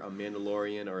for a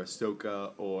Mandalorian or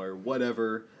Ahsoka or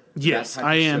whatever. Yes, that type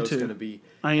I of am show's too. Gonna be.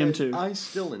 I am too. I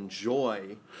still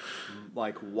enjoy,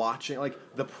 like, watching, like,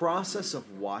 the process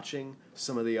of watching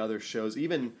some of the other shows,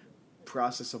 even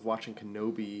process of watching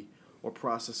Kenobi or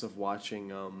process of watching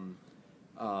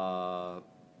Book of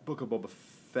Boba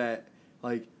Fett.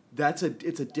 Like, it's a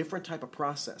different type of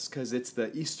process because it's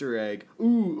the Easter egg.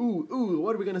 Ooh,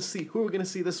 what are we gonna see? Who are we gonna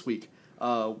see this week?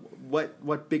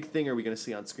 What big thing are we going to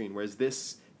see on screen? Whereas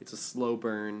this, it's a slow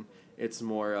burn. It's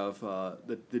more of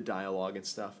the dialogue and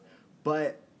stuff.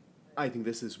 But I think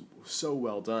this is so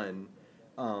well done.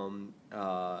 And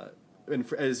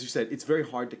as you said, it's very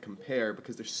hard to compare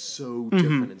because they're so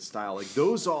different in style. Like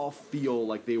those all feel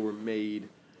like they were made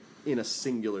in a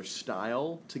singular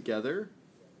style together.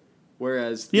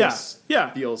 Whereas this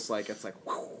feels like it's like,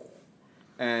 whew.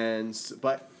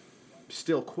 But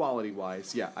still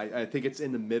quality-wise, I think it's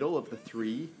in the middle of the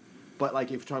three. But like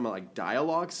if you're talking about like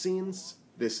dialogue scenes,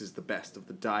 this is the best of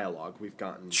the dialogue we've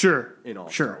gotten. In all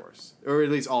Star Wars, or at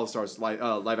least all Star Wars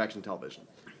live action television.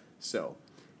 So,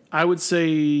 I would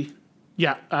say,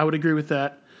 I would agree with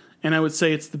that, and I would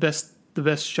say it's the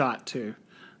best shot too.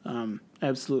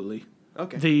 Absolutely.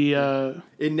 Okay.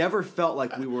 It never felt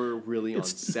like we were really on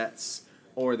sets,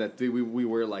 or that we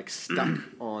were like stuck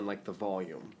on like the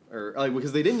volume. Or like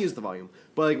because they didn't use the volume,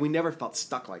 but like we never felt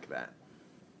stuck like that.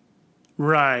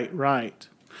 Right.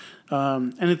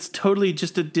 And it's totally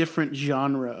just a different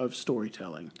genre of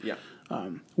storytelling. Yeah.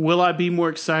 Will I be more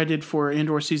excited for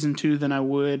Andor Season 2 than I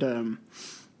would,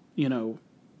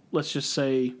 let's just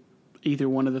say either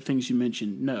one of the things you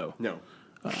mentioned? No. No.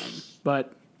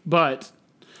 But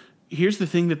here's the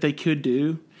thing that they could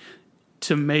do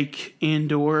to make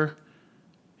Andor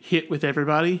hit with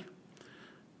everybody.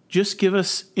 Just give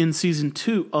us in Season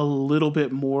 2 a little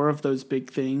bit more of those big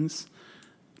things.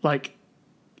 Like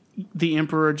the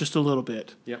Emperor just a little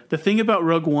bit. Yep. The thing about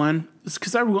Rogue One is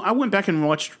because I went back and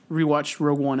rewatched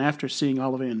Rogue One after seeing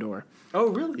all of Andor. Oh,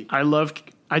 really?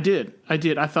 I did.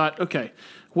 I thought, okay,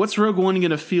 what's Rogue One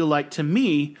going to feel like to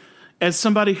me as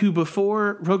somebody who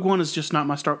before Rogue One is just not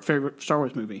my favorite Star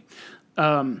Wars movie.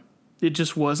 It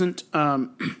just wasn't.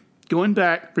 Going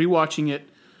back, rewatching it,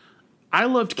 I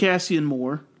loved Cassian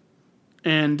more.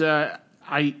 And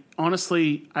I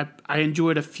honestly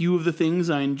enjoyed a few of the things.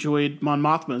 I enjoyed Mon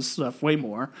Mothma's stuff way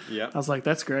more. Yeah. I was like,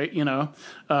 that's great,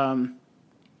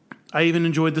 I even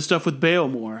enjoyed the stuff with Bail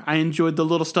more. I enjoyed the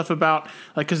little stuff about,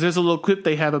 like, because there's a little clip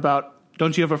they have about,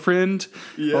 don't you have a friend?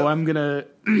 Yeah. Oh, I'm going to,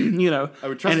 I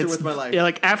would trust it with my life. Yeah,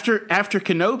 like after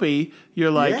Kenobi,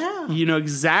 you're like, Yeah. you know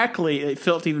exactly, it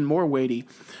felt even more weighty.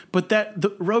 But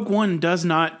the Rogue One does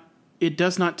not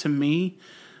to me,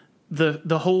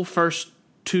 the whole first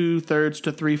 2/3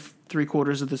 to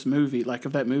 3/4 of this movie, like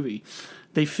of that movie,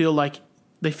 they feel like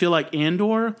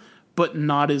Andor, but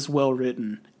not as well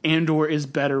written. Andor is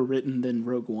better written than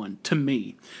Rogue One to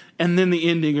me. And then the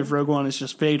ending of Rogue One is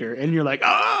just Vader, and you're like,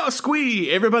 oh,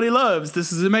 squee, everybody loves,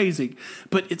 this is amazing.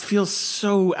 But it feels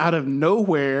so out of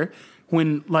nowhere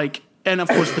when, like, and of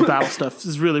course the battle stuff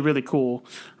is really, really cool,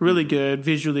 really good.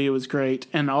 Visually, it was great,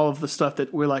 and all of the stuff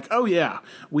that we're like, oh yeah,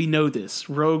 we know this.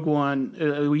 Rogue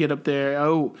One, we get up there.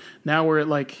 Oh, now we're at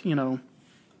like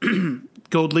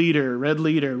Gold Leader,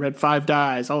 Red 5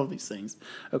 dies, all of these things.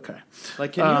 Okay,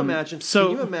 Like, can you imagine?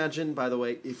 Can you imagine? By the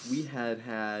way, if we had,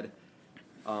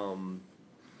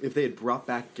 if they had brought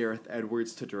back Gareth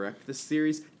Edwards to direct this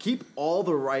series, keep all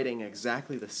the writing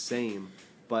exactly the same,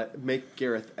 but make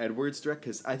Gareth Edwards direct,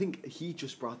 because I think he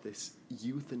just brought this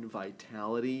youth and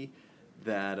vitality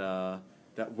that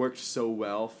worked so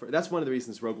well that's one of the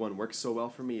reasons Rogue One works so well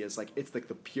for me, is like it's like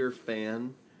the pure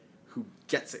fan who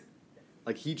gets it.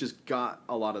 Like, he just got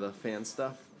a lot of the fan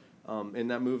stuff in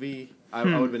that movie. I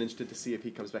would have been interested to see if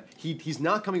he comes back. He's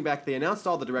not coming back. They announced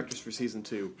all the directors for Season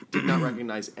 2. Did not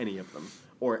recognize any of them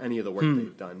or any of the work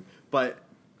they've done. But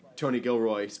Tony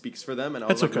Gilroy speaks for them, and I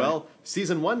was like, well,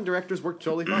 Season 1 directors worked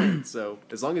totally fine, so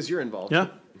as long as you're involved. Yeah.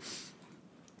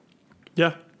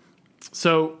 Yeah.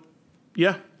 So,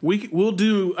 yeah, we'll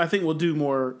do, I think we'll do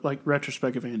more, like,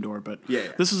 retrospective Andor, but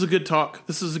Yeah. This is a good talk.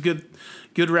 This is a good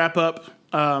wrap-up.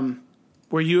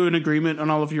 Were you in agreement on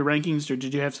all of your rankings, or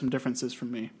did you have some differences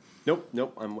from me? Nope.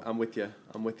 I'm with you.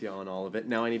 I'm with you on all of it.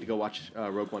 Now I need to go watch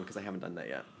Rogue One because I haven't done that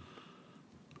yet.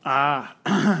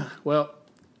 Well,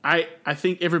 I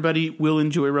think everybody will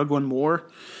enjoy Rogue One more.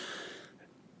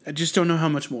 I just don't know how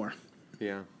much more.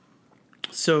 Yeah.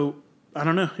 So, I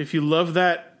don't know. If you love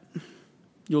that,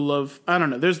 you'll love, I don't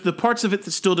know. There's the parts of it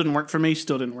that still didn't work for me.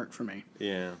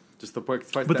 Yeah. Just the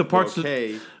parts that the parts were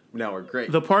okay now are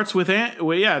great. The parts with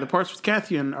the parts with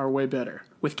Cassian are way better.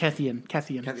 With Caspian, Prince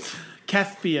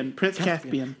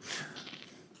Caspian.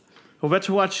 We're about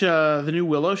to watch the new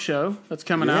Willow show that's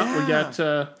coming out. We got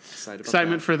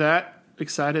excitement for that.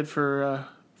 Excited for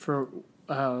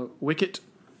Wicket.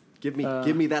 Give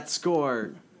me that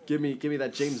score. Give me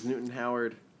that James Newton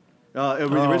Howard. The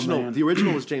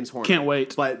original was James Horner. Can't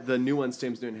wait. But the new one's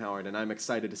James Newton Howard, and I'm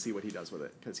excited to see what he does with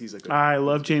it because he's a good. I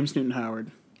love James Newton Howard.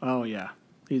 Oh yeah,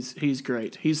 he's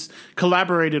great. He's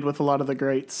collaborated with a lot of the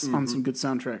greats on some good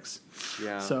soundtracks.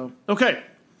 Yeah. So okay,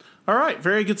 all right,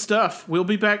 very good stuff. We'll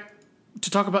be back to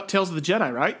talk about Tales of the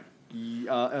Jedi, right?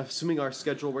 Assuming our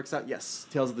schedule works out, yes.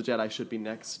 Tales of the Jedi should be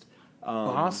next.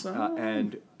 Awesome.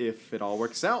 And if it all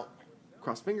works out,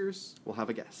 cross fingers, we'll have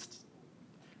a guest.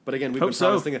 But again, we've Hope been so.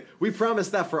 promising it. We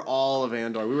promised that for all of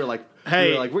Andor. We were like,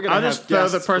 Hey, we're gonna I'll have just throw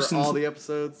guests the for all the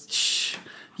episodes.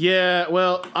 Yeah,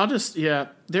 well,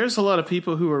 there's a lot of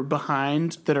people who are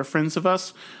behind that are friends of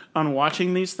us on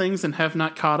watching these things and have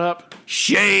not caught up.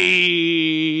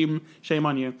 Shame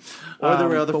on you. Or there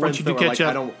were other but friends once you that do were like,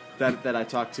 catch that I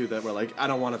talked to that were like, I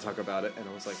don't want to talk about it, and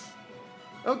I was like,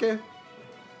 okay.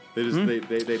 They just they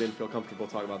didn't feel comfortable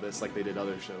talking about this like they did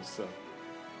other shows. So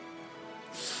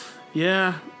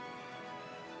yeah.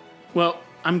 Well,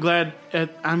 I'm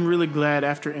really glad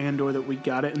after Andor that we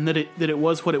got it and that it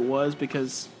was what it was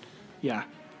because, yeah,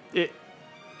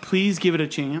 please give it a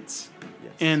chance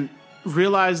and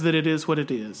realize that it is what it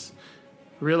is.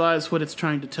 Realize what it's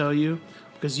trying to tell you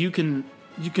because you can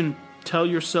tell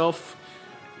yourself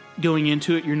going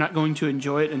into it, you're not going to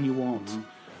enjoy it, and you won't. Mm-hmm.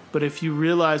 But if you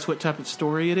realize what type of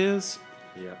story it is,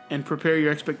 Yeah. and prepare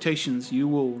your expectations, you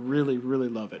will really, really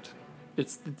love it.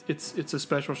 It's a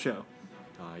special show.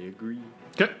 I agree.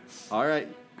 Okay. All right.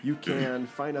 You can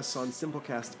find us on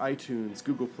Simplecast, iTunes,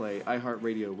 Google Play,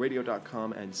 iHeartRadio,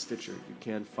 Radio.com, and Stitcher. You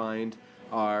can find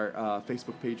our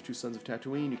Facebook page, Two Sons of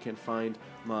Tatooine. You can find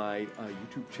my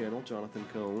YouTube channel, Jonathan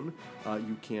Cohn.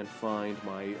 You can find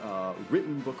my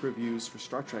written book reviews for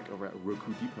Star Trek over at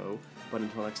Roku Depot. But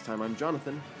until next time, I'm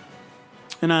Jonathan.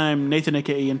 And I'm Nathan,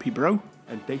 a.k.a. NP Bro.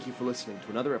 And thank you for listening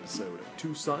to another episode of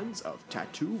Two Sons of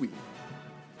Tatooine.